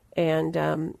 But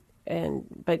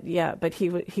he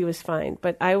was fine.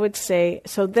 But I would say,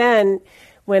 so then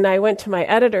when I went to my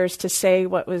editors to say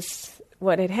what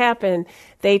had happened,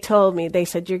 they told me, they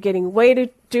said, you're getting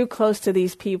way too close to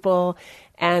these people,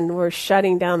 and we're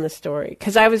shutting down the story.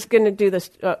 Because I was going to do this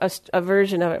a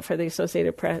version of it for the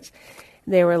Associated Press.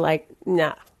 They were like,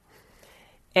 nah.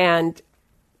 And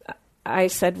I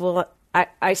said, well,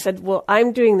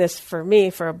 I'm doing this for me,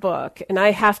 for a book, and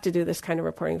I have to do this kind of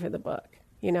reporting for the book.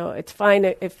 You know, it's fine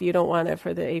if you don't want it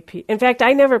for the AP. In fact,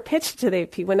 I never pitched to the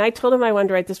AP. When I told them I wanted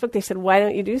to write this book, they said, why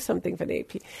don't you do something for the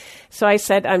AP? So I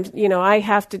said,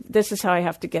 this is how I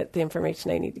have to get the information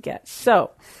I need to get.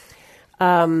 So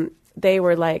they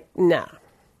were like, nah,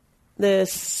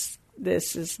 this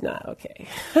is not okay.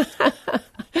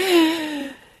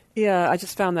 Yeah, I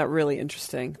just found that really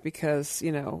interesting because,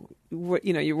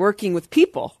 you're working with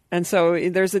people. And so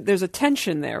there's a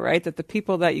tension there, right? That the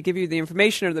people that you give you the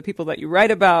information are the people that you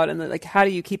write about. And like, how do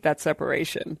you keep that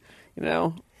separation,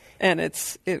 And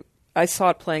I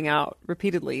saw it playing out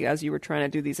repeatedly as you were trying to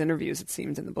do these interviews, it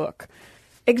seems, in the book.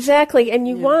 Exactly. And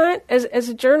you want, as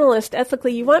a journalist,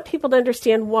 ethically, you want people to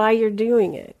understand why you're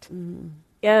doing it.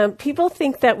 Mm. People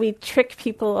think that we trick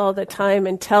people all the time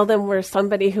and tell them we're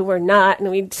somebody who we're not,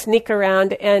 and we sneak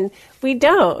around, and we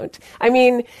don't. I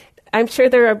mean, I'm sure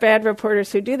there are bad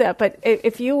reporters who do that, but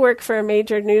if you work for a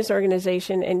major news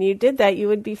organization and you did that, you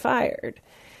would be fired.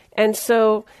 And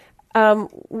so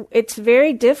it's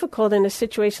very difficult in a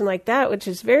situation like that, which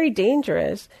is very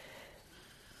dangerous,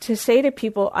 to say to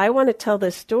people, I want to tell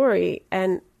this story,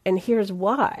 and here's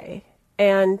why.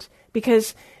 And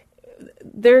because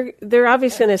they're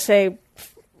obviously going to say,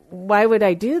 why would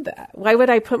I do that? Why would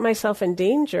I put myself in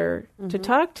danger to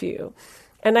talk to you?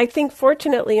 And I think,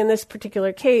 fortunately, in this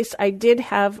particular case, I did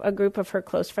have a group of her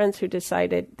close friends who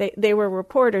decided they were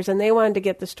reporters and they wanted to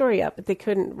get the story out, but they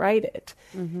couldn't write it.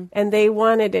 Mm-hmm. And they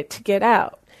wanted it to get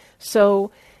out.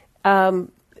 So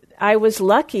I was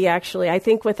lucky, actually. I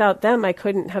think without them, I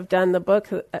couldn't have done the book,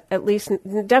 at least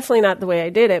definitely not the way I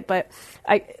did it. But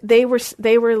they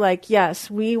were like,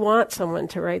 yes, we want someone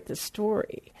to write the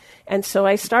story. And so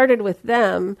I started with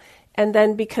them. And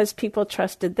then because people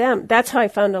trusted them, that's how I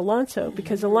found Alonso,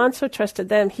 because Alonso trusted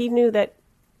them. He knew that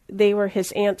they were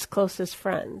his aunt's closest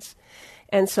friends.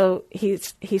 And so he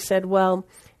said, well,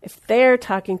 if they're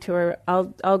talking to her,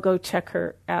 I'll go check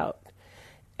her out.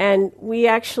 And we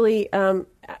actually, and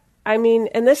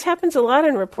this happens a lot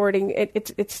in reporting.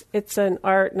 It's an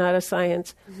art, not a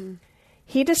science. Mm-hmm.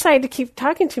 He decided to keep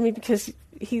talking to me because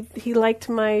he liked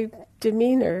my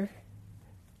demeanor.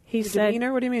 He said,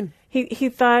 demeanor? What do you mean? He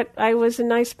thought I was a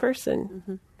nice person.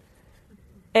 Mm-hmm.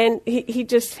 And he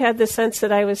just had the sense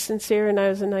that I was sincere and I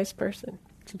was a nice person.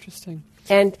 It's interesting.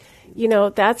 And,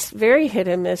 that's very hit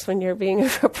and miss when you're being a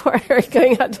reporter and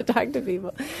going out to talk to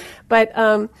people. But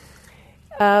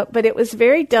it was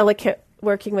very delicate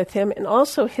working with him. And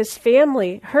also his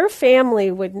family, her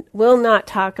family will not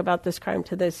talk about this crime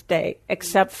to this day,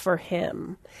 except for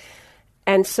him.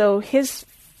 And so his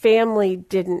family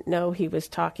didn't know he was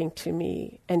talking to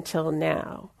me until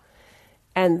now.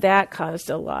 And that caused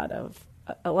a lot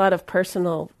of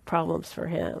personal problems for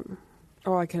him.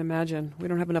 Oh, I can imagine. We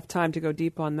don't have enough time to go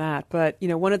deep on that. But,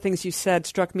 one of the things you said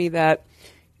struck me that,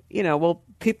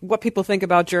 what people think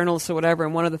about journalists or whatever,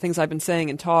 and one of the things I've been saying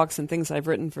in talks and things I've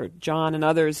written for John and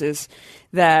others is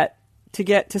that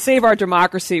to save our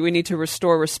democracy, we need to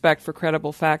restore respect for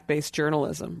credible fact-based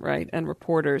journalism, right, and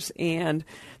reporters. And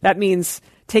that means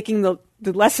taking the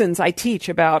lessons I teach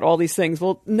about all these things.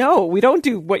 Well, no, we don't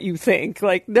do what you think.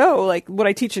 Like what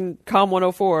I teach in Com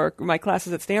 104, my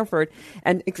classes at Stanford,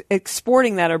 and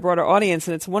exporting that to a broader audience.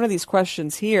 And it's one of these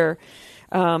questions here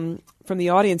from the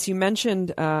audience. You mentioned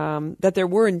that there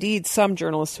were indeed some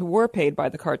journalists who were paid by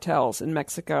the cartels in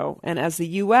Mexico. And as the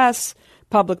U.S.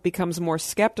 public becomes more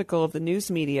skeptical of the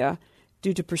news media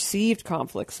due to perceived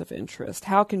conflicts of interest,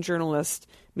 how can journalists,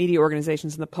 media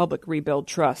organizations, and the public rebuild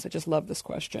trust? I just love this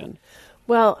question.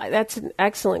 Well, that's an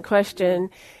excellent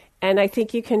question, and I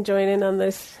think you can join in on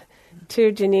this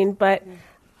too, Janine. But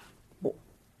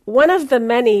one of the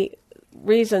many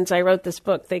reasons I wrote this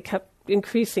book, they kept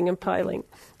increasing and piling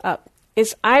up,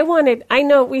 is I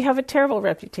know we have a terrible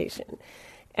reputation,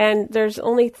 and there's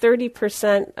only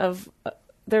 30% of...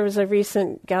 There was a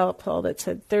recent Gallup poll that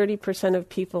said 30% of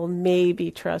people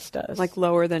maybe trust us. Like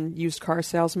lower than used car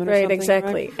salesmen or something? Right,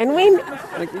 exactly. Right? And we...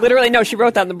 Like literally, no, she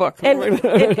wrote that in the book.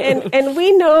 And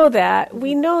we know that.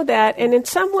 We know that. And in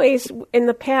some ways, in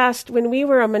the past, when we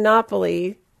were a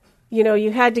monopoly,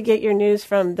 you had to get your news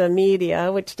from the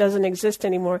media, which doesn't exist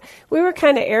anymore. We were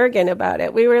kind of arrogant about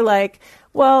it. We were like,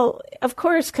 Well, of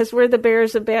course, because we're the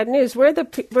bearers of bad news. We're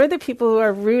the people who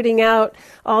are rooting out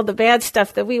all the bad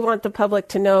stuff that we want the public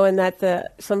to know and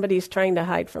that somebody's trying to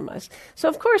hide from us. So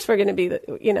of course we're going to be,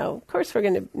 of course we're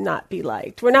going to not be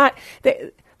liked. We're not.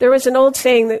 There was an old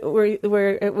saying that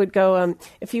where it would go,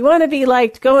 if you want to be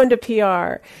liked, go into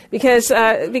PR, because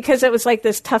it was like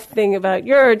this tough thing about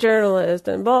you're a journalist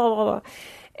and blah blah blah.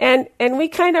 And we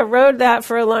kind of rode that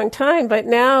for a long time, but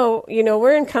now,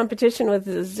 we're in competition with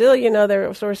a zillion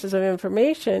other sources of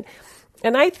information.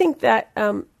 And I think that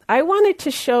I wanted to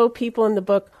show people in the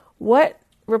book what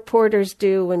reporters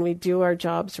do when we do our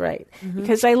jobs right. Mm-hmm.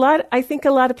 Because I think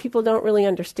a lot of people don't really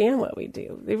understand what we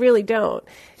do. They really don't.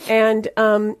 And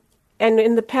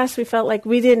in the past, we felt like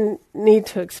we didn't need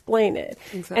to explain it.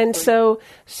 Exactly. And so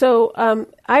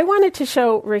I wanted to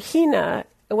show Rahina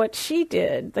what she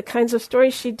did, the kinds of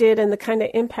stories she did and the kind of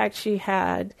impact she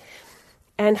had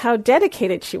and how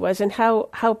dedicated she was and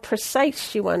how precise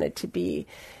she wanted to be.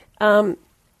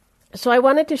 So I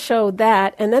wanted to show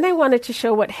that, and then I wanted to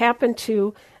show what happened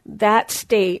to that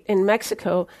state in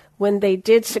Mexico when they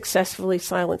did successfully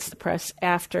silence the press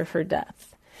after her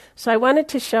death. So I wanted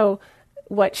to show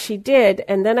what she did,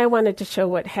 and then I wanted to show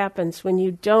what happens when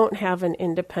you don't have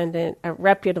a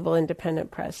reputable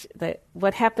independent press,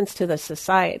 what happens to the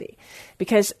society.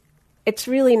 Because it's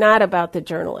really not about the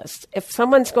journalists. If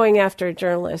someone's going after a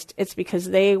journalist, it's because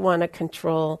they want to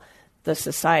control the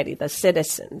society, the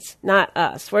citizens, not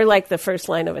us. We're like the first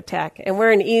line of attack, and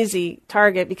we're an easy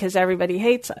target because everybody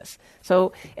hates us.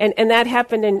 So, and that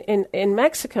happened in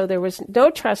Mexico. There was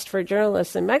no trust for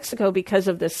journalists in Mexico because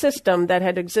of the system that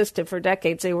had existed for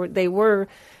decades. They were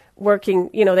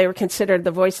working, they were considered the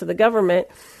voice of the government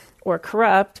or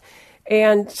corrupt.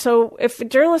 And so if a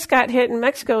journalist got hit in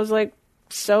Mexico, it was like,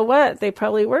 so what? They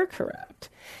probably were corrupt.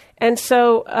 And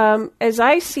so as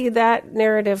I see that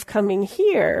narrative coming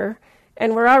here,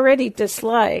 and we're already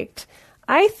disliked,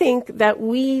 I think that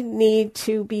we need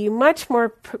to be much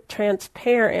more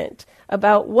transparent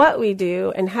about what we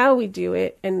do and how we do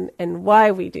it and why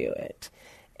we do it.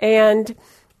 And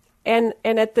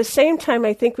at the same time,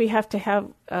 I think we have to have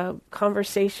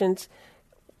conversations.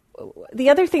 The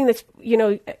other thing that's,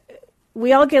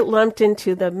 we all get lumped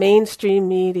into the mainstream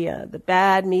media, the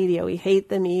bad media. We hate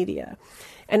the media.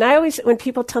 And I always, when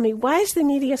people tell me, why is the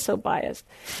media so biased?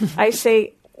 I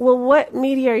say, well, what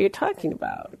media are you talking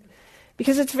about?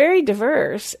 Because it's very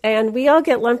diverse, and we all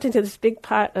get lumped into this big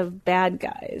pot of bad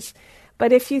guys.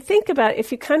 But if you think about it,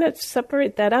 if you kind of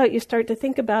separate that out, you start to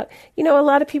think about, a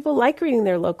lot of people like reading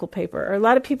their local paper, or a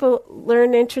lot of people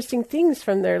learn interesting things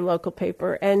from their local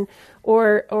paper, and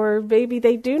or maybe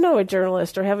they do know a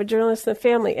journalist or have a journalist in the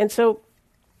family. And so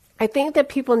I think that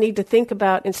people need to think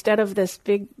about, instead of this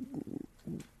big,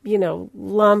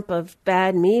 lump of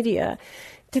bad media,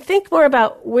 to think more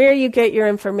about where you get your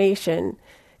information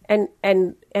and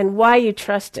why you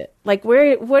trust it. Like,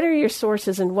 what are your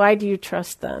sources and why do you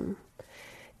trust them?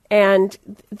 And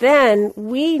then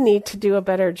we need to do a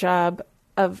better job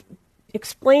of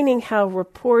explaining how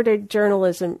reported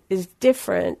journalism is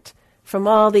different from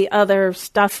all the other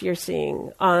stuff you're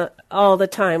seeing all the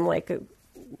time, like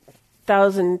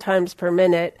 1,000 times per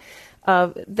minute,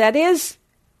 that is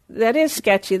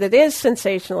sketchy, that is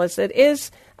sensationalist, that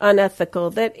is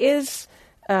unethical, that is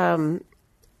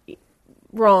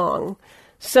wrong.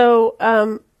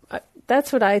 So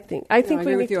that's what I think. I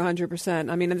agree with you 100%.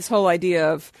 I mean, this whole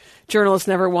idea of journalists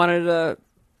never wanted to,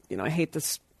 I hate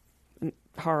this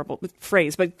horrible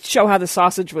phrase, but show how the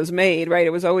sausage was made, right?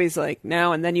 It was always like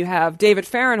now, and then you have David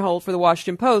Fahrenthold for the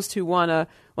Washington Post who won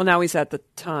now he's at the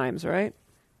Times, right?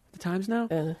 The Times now?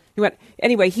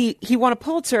 He won a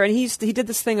Pulitzer, and he did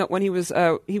this thing when he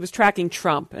was tracking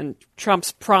Trump and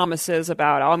Trump's promises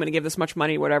about, I'm going to give this much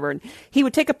money, whatever. And he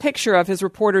would take a picture of his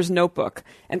reporter's notebook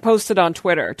and post it on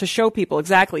Twitter to show people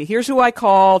exactly, here's who I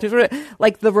called,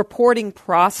 like the reporting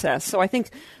process. So I think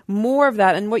more of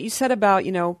that, and what you said about,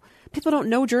 people don't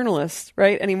know journalists,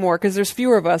 right, anymore, because there's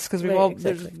fewer of us, because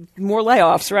there's more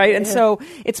layoffs, right? And so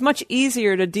it's much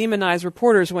easier to demonize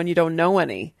reporters when you don't know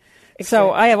any. Exactly.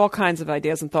 So I have all kinds of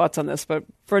ideas and thoughts on this, but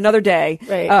for another day,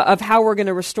 of how we're going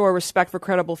to restore respect for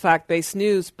credible fact-based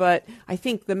news. But I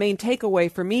think the main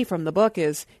takeaway for me from the book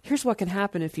is, here's what can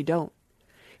happen if you don't.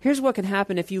 Here's what can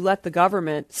happen if you let the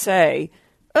government say,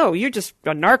 oh, you're just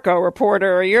a narco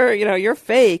reporter, or you're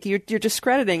fake. You're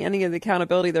discrediting any of the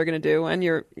accountability they're going to do, and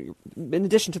you're, in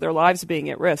addition to their lives being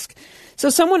at risk. So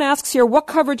someone asks here, what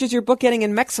coverage is your book getting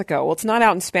in Mexico? Well, it's not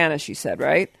out in Spanish, you said,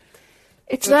 right?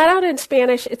 It's not out in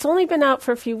Spanish. It's only been out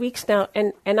for a few weeks now,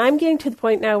 and I'm getting to the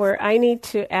point now where I need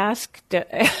to ask.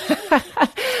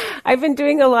 I've been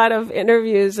doing a lot of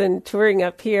interviews and touring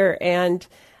up here, and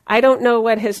I don't know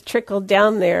what has trickled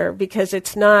down there because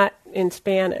it's not in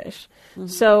Spanish. Mm-hmm.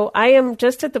 So I am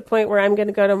just at the point where I'm going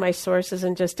to go to my sources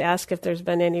and just ask if there's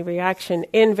been any reaction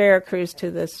in Veracruz to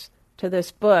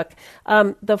this book.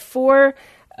 The 4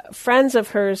 friends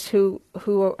of hers who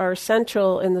are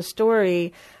central in the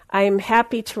story, I am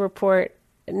happy to report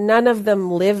none of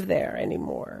them live there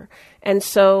anymore. And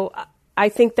so I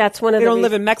think that's one of the... They don't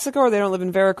live in Mexico or they don't live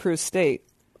in Veracruz State?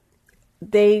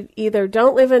 They either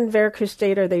don't live in Veracruz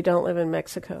State or they don't live in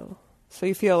Mexico. So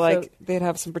you feel like they'd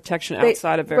have some protection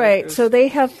outside of Veracruz. Right, so they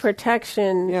have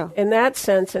protection in that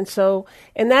sense. And so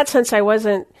in that sense, I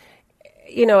wasn't,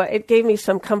 it gave me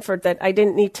some comfort that I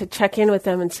didn't need to check in with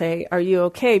them and say, are you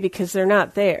okay? Because they're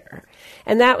not there.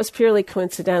 And that was purely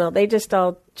coincidental. They just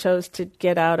all chose to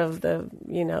get out of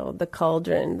the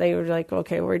cauldron. They were like,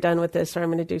 okay, we're done with this, or I'm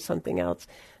going to do something else.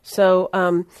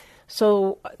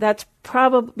 So that's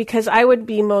probably because I would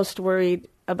be most worried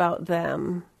about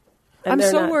them. I'm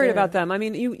so worried about them. I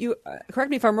mean, you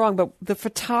correct me if I'm wrong, but the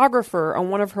photographer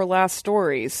on one of her last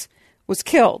stories was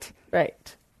killed.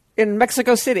 Right. In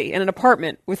Mexico City in an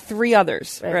apartment with 3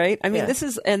 others, right? I mean, this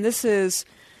is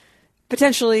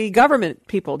potentially government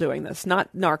people doing this, not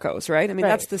narcos, right? I mean,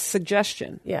 that's the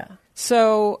suggestion. Yeah.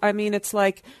 So, I mean, it's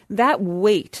like that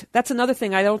weight. That's another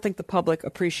thing I don't think the public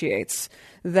appreciates,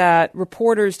 that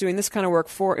reporters doing this kind of work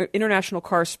for international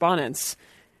correspondents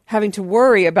having to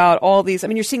worry about all these. I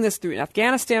mean, you're seeing this through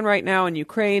Afghanistan right now and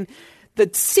Ukraine. The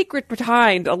secret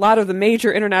behind a lot of the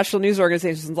major international news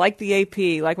organizations like the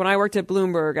AP, like when I worked at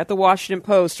Bloomberg, at the Washington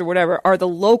Post or whatever, are the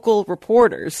local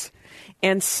reporters.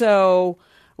 And so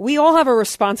we all have a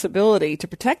responsibility to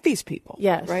protect these people,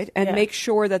 right? And make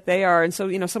sure that they are. And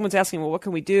so, someone's asking, well, what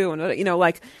can we do?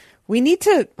 And, we need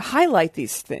to highlight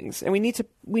these things and we need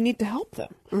to help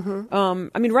them. Mm-hmm.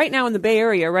 I mean, right now in the Bay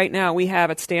Area, right now we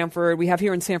have at Stanford, we have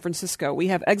here in San Francisco, we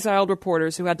have exiled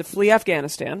reporters who had to flee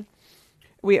Afghanistan.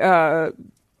 The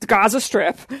Gaza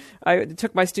Strip. I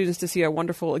took my students to see a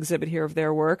wonderful exhibit here of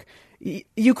their work.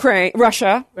 Ukraine,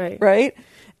 Russia, right?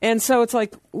 And so it's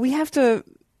like we have to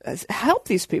help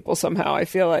these people somehow, I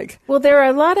feel like. Well, there are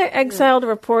a lot of exiled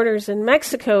reporters in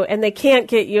Mexico, and they can't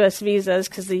get U.S. visas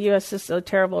because the U.S. is so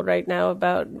terrible right now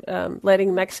about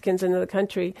letting Mexicans into the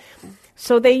country.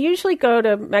 So they usually go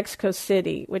to Mexico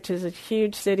City, which is a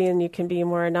huge city, and you can be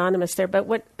more anonymous there. But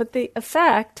the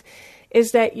effect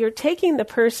is that you're taking the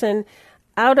person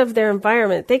out of their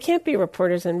environment. They can't be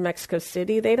reporters in Mexico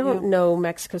City. They don't know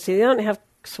Mexico City. They don't have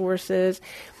sources.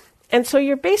 And so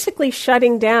you're basically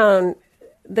shutting down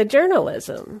the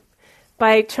journalism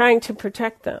by trying to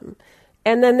protect them.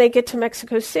 And then they get to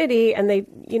Mexico City and they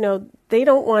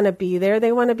don't want to be there.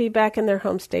 They want to be back in their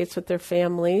home states with their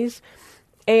families.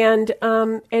 And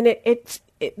the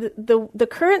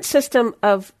current system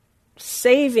of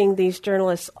saving these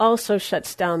journalists also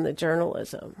shuts down the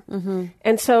journalism. Mm-hmm.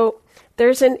 And so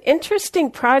there's an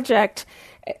interesting project.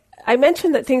 I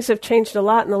mentioned that things have changed a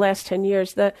lot in the last 10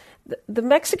 years. The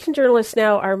Mexican journalists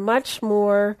now are much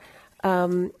more,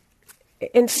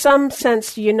 in some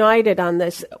sense, united on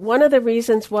this. One of the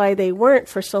reasons why they weren't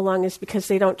for so long is because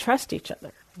they don't trust each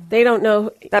other. They don't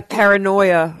know. That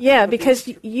paranoia. Yeah, because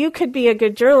you could be a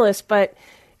good journalist, but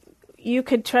you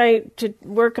could try to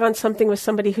work on something with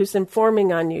somebody who's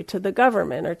informing on you to the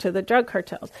government or to the drug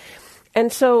cartels.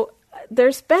 And so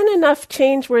there's been enough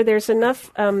change where there's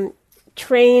enough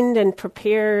trained and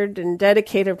prepared and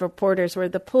dedicated reporters where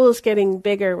the pool is getting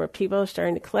bigger, where people are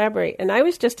starting to collaborate. And I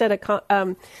was just at it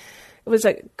was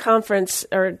a conference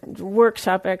or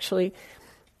workshop, actually,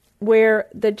 where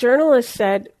the journalist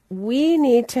said, we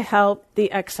need to help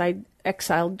the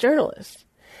exiled journalists.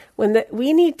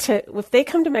 If they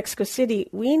come to Mexico City,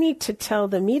 we need to tell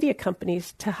the media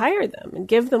companies to hire them and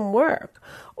give them work.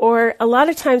 Or a lot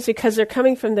of times, because they're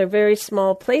coming from their very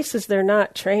small places, they're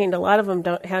not trained. A lot of them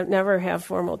never have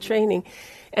formal training,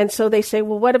 and so they say,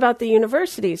 well, what about the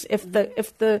universities? If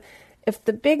the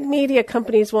big media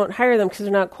companies won't hire them because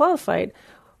they're not qualified,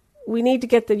 we need to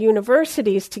get the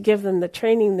universities to give them the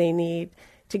training they need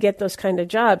to get those kind of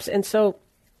jobs. And so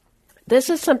this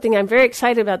is something I'm very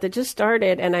excited about that just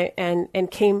started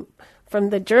and came from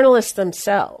the journalists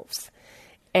themselves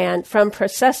and from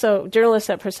journalists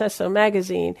at Proceso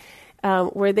magazine,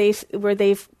 where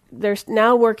they're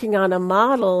now working on a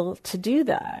model to do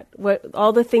that.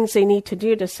 All the things they need to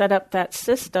do to set up that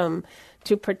system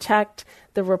to protect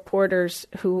the reporters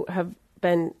who have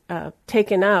been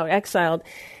taken out, exiled.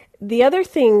 The other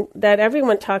thing that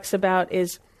everyone talks about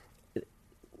is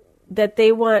that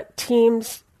they want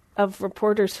teams of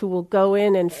reporters who will go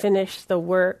in and finish the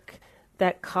work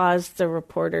that caused the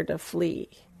reporter to flee.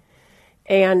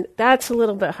 And that's a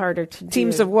little bit harder to do.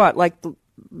 Teams of what? Like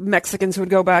Mexicans would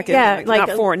go back in,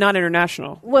 not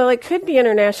international. Well, it could be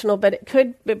international, but it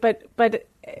could, but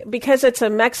because it's a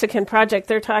Mexican project,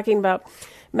 they're talking about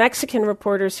Mexican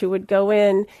reporters who would go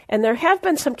in, and there have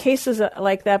been some cases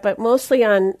like that, but mostly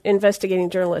on investigating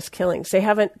journalist killings. They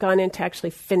haven't gone in to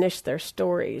actually finish their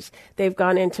stories. They've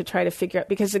gone in to try to figure out,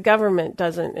 because the government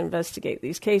doesn't investigate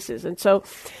these cases. And so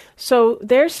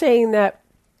they're saying that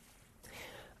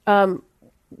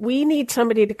we need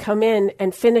somebody to come in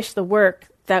and finish the work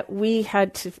that we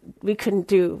couldn't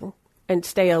do and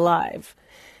stay alive.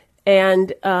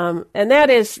 And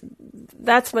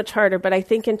that's much harder. But I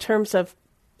think in terms of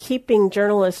keeping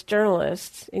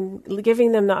journalists and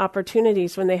giving them the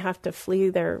opportunities when they have to flee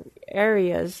their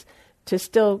areas to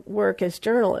still work as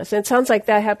journalists. And it sounds like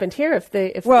that happened here.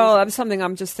 That's something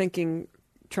I'm just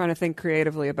trying to think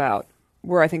creatively about,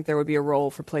 where I think there would be a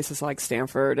role for places like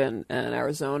Stanford and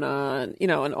Arizona and,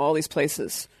 and all these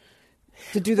places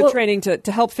to do the training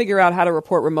to help figure out how to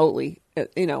report remotely,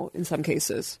 in some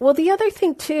cases. Well, the other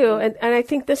thing, too, and I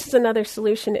think this is another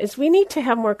solution, is we need to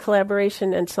have more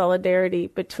collaboration and solidarity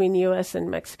between U.S.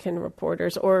 and Mexican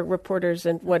reporters, or reporters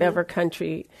in whatever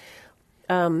country,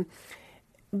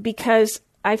 because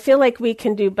I feel like we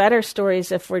can do better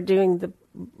stories if we're doing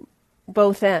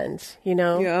both ends,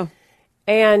 Yeah.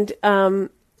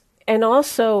 And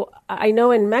also, I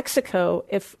know in Mexico,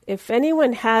 if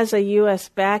anyone has a U.S.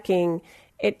 backing,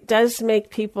 it does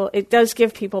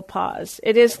give people pause.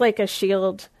 It is like a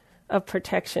shield of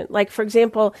protection. Like, for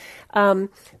example,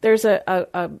 there's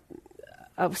a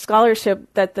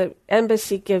scholarship that the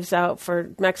embassy gives out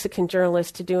for Mexican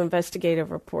journalists to do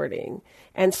investigative reporting.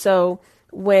 And so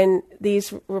when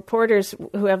these reporters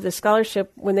who have the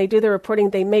scholarship, when they do the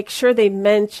reporting, they make sure they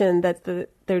mention that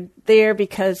they're there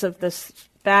because of the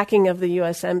backing of the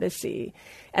U.S. Embassy,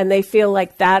 and they feel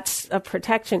like that's a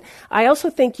protection. I also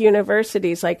think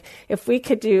universities, like if we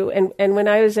could do, and when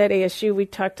I was at ASU, we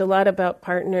talked a lot about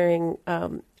partnering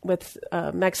with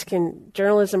Mexican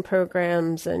journalism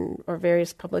programs or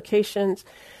various publications,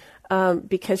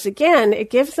 because again,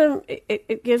 it gives them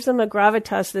a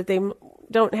gravitas that they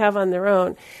don't have on their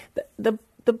own.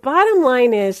 The bottom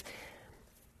line is,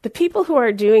 the people who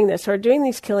are doing this, who are doing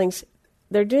these killings,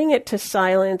 they're doing it to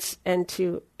silence and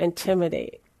to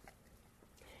intimidate.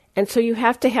 And so you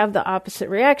have to have the opposite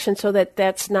reaction so that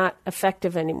that's not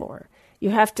effective anymore.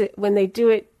 You have to, when they do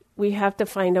it, we have to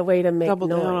find a way to make double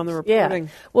noise. down on the reporting.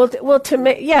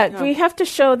 Yeah. We have to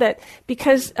show that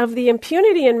because of the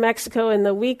impunity in Mexico and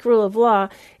the weak rule of law,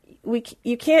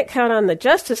 you can't count on the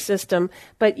justice system,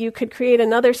 but you could create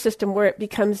another system where it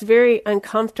becomes very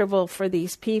uncomfortable for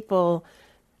these people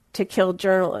to kill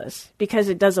journalists because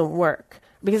it doesn't work,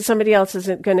 because somebody else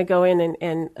isn't going to go in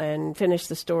and finish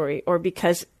the story, or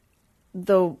because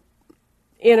the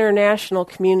international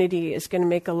community is going to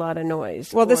make a lot of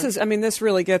noise. Well, this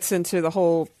really gets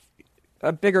into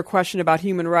a bigger question about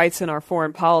human rights in our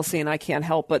foreign policy, and I can't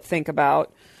help but think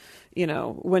about,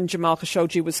 when Jamal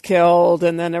Khashoggi was killed,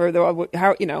 and then is there going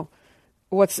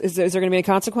to be any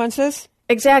consequences?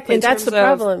 Exactly. That's the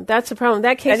problem. That's the problem.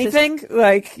 That case anything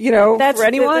for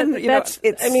anyone.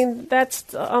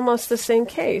 That's almost the same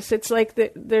case. It's like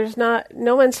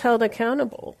no one's held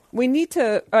accountable. We need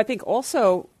to, I think,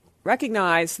 also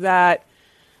recognize that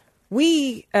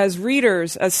we, as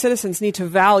readers, as citizens, need to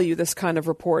value this kind of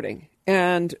reporting.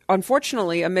 And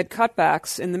unfortunately, amid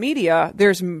cutbacks in the media,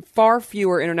 there's far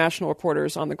fewer international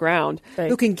reporters on the ground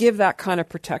who can give that kind of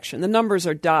protection. The numbers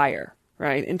are dire,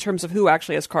 right, in terms of who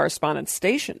actually has correspondents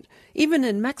stationed, even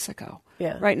in Mexico,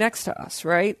 right next to us,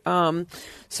 right?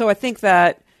 So I think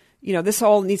that, this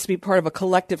all needs to be part of a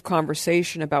collective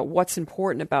conversation about what's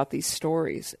important about these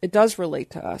stories. It does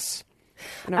relate to us.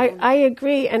 I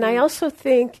agree. And I also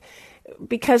think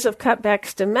because of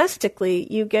cutbacks domestically,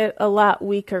 you get a lot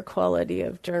weaker quality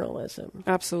of journalism.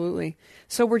 Absolutely.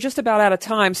 So we're just about out of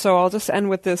time, so I'll just end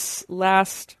with this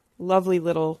last lovely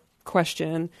little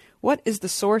question. What is the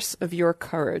source of your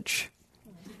courage?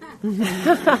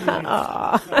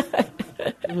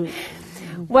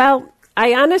 Well,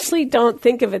 I honestly don't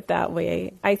think of it that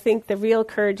way. I think the real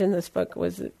courage in this book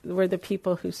were the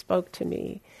people who spoke to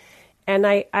me. And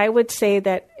I would say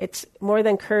that it's more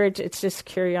than courage, it's just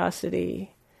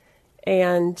curiosity.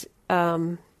 And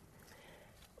I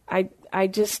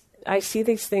see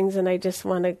these things and I just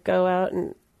want to go out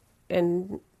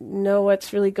and know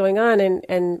what's really going on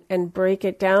and break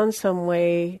it down some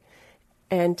way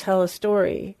and tell a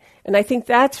story. And I think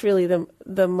that's really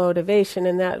the motivation,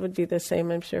 and that would be the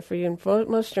same, I'm sure, for you and for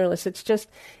most journalists. It's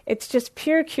just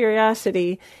pure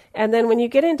curiosity. And then when you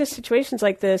get into situations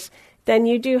like this, then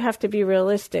you do have to be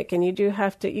realistic, and you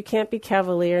can't be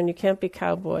cavalier and you can't be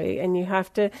cowboy, and you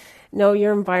have to know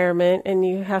your environment and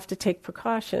you have to take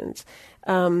precautions.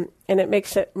 And it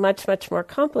makes it much, much more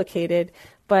complicated.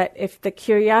 But if the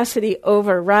curiosity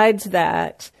overrides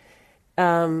that,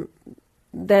 then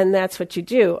that's what you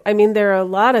do. I mean, there are a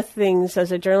lot of things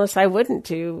as a journalist I wouldn't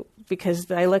do,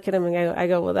 because I look at them and I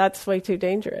go, well, that's way too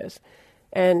dangerous.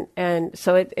 And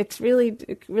so it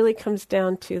really comes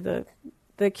down to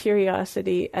the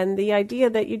curiosity and the idea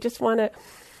that you just want,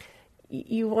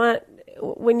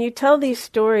 when you tell these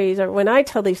stories, or when I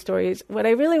tell these stories, what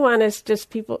I really want is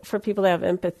just for people to have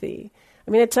empathy.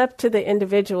 I mean, it's up to the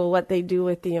individual what they do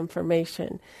with the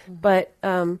information, but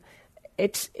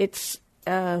it's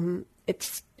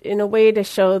in a way to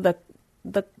show the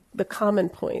common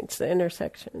points, the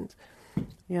intersections.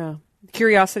 Yeah.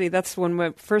 Curiosity, that's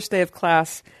when first day of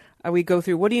class, we go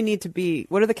through, what do you need to be?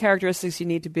 What are the characteristics you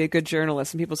need to be a good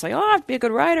journalist? And people say, I have to be a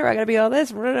good writer. I got to be all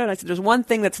this. And I said, there's one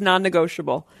thing that's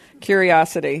non-negotiable,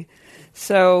 curiosity.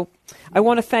 So I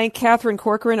want to thank Katherine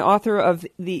Corcoran, author of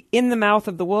In the Mouth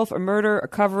of the Wolf, A Murder, A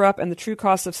Cover-Up, and the True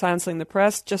Cost of Silencing the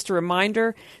Press. Just a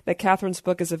reminder that Katherine's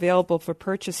book is available for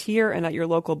purchase here and at your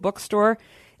local bookstore.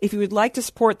 If you would like to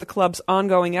support the club's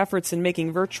ongoing efforts in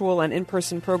making virtual and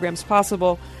in-person programs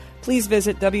possible, please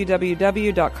visit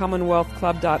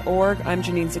www.commonwealthclub.org. I'm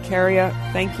Janine Zaccaria.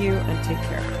 Thank you and take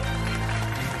care.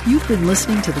 You've been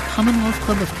listening to the Commonwealth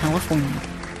Club of California.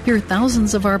 Hear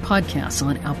thousands of our podcasts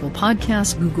on Apple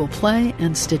Podcasts, Google Play,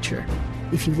 and Stitcher.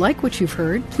 If you like what you've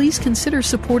heard, please consider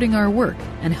supporting our work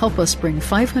and help us bring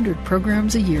 500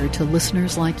 programs a year to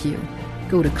listeners like you.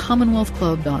 Go to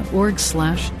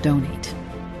commonwealthclub.org/donate.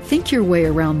 Think your way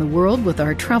around the world with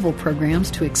our travel programs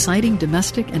to exciting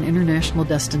domestic and international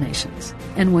destinations.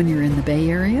 And when you're in the Bay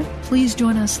Area, please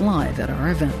join us live at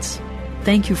our events.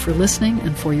 Thank you for listening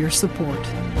and for your support.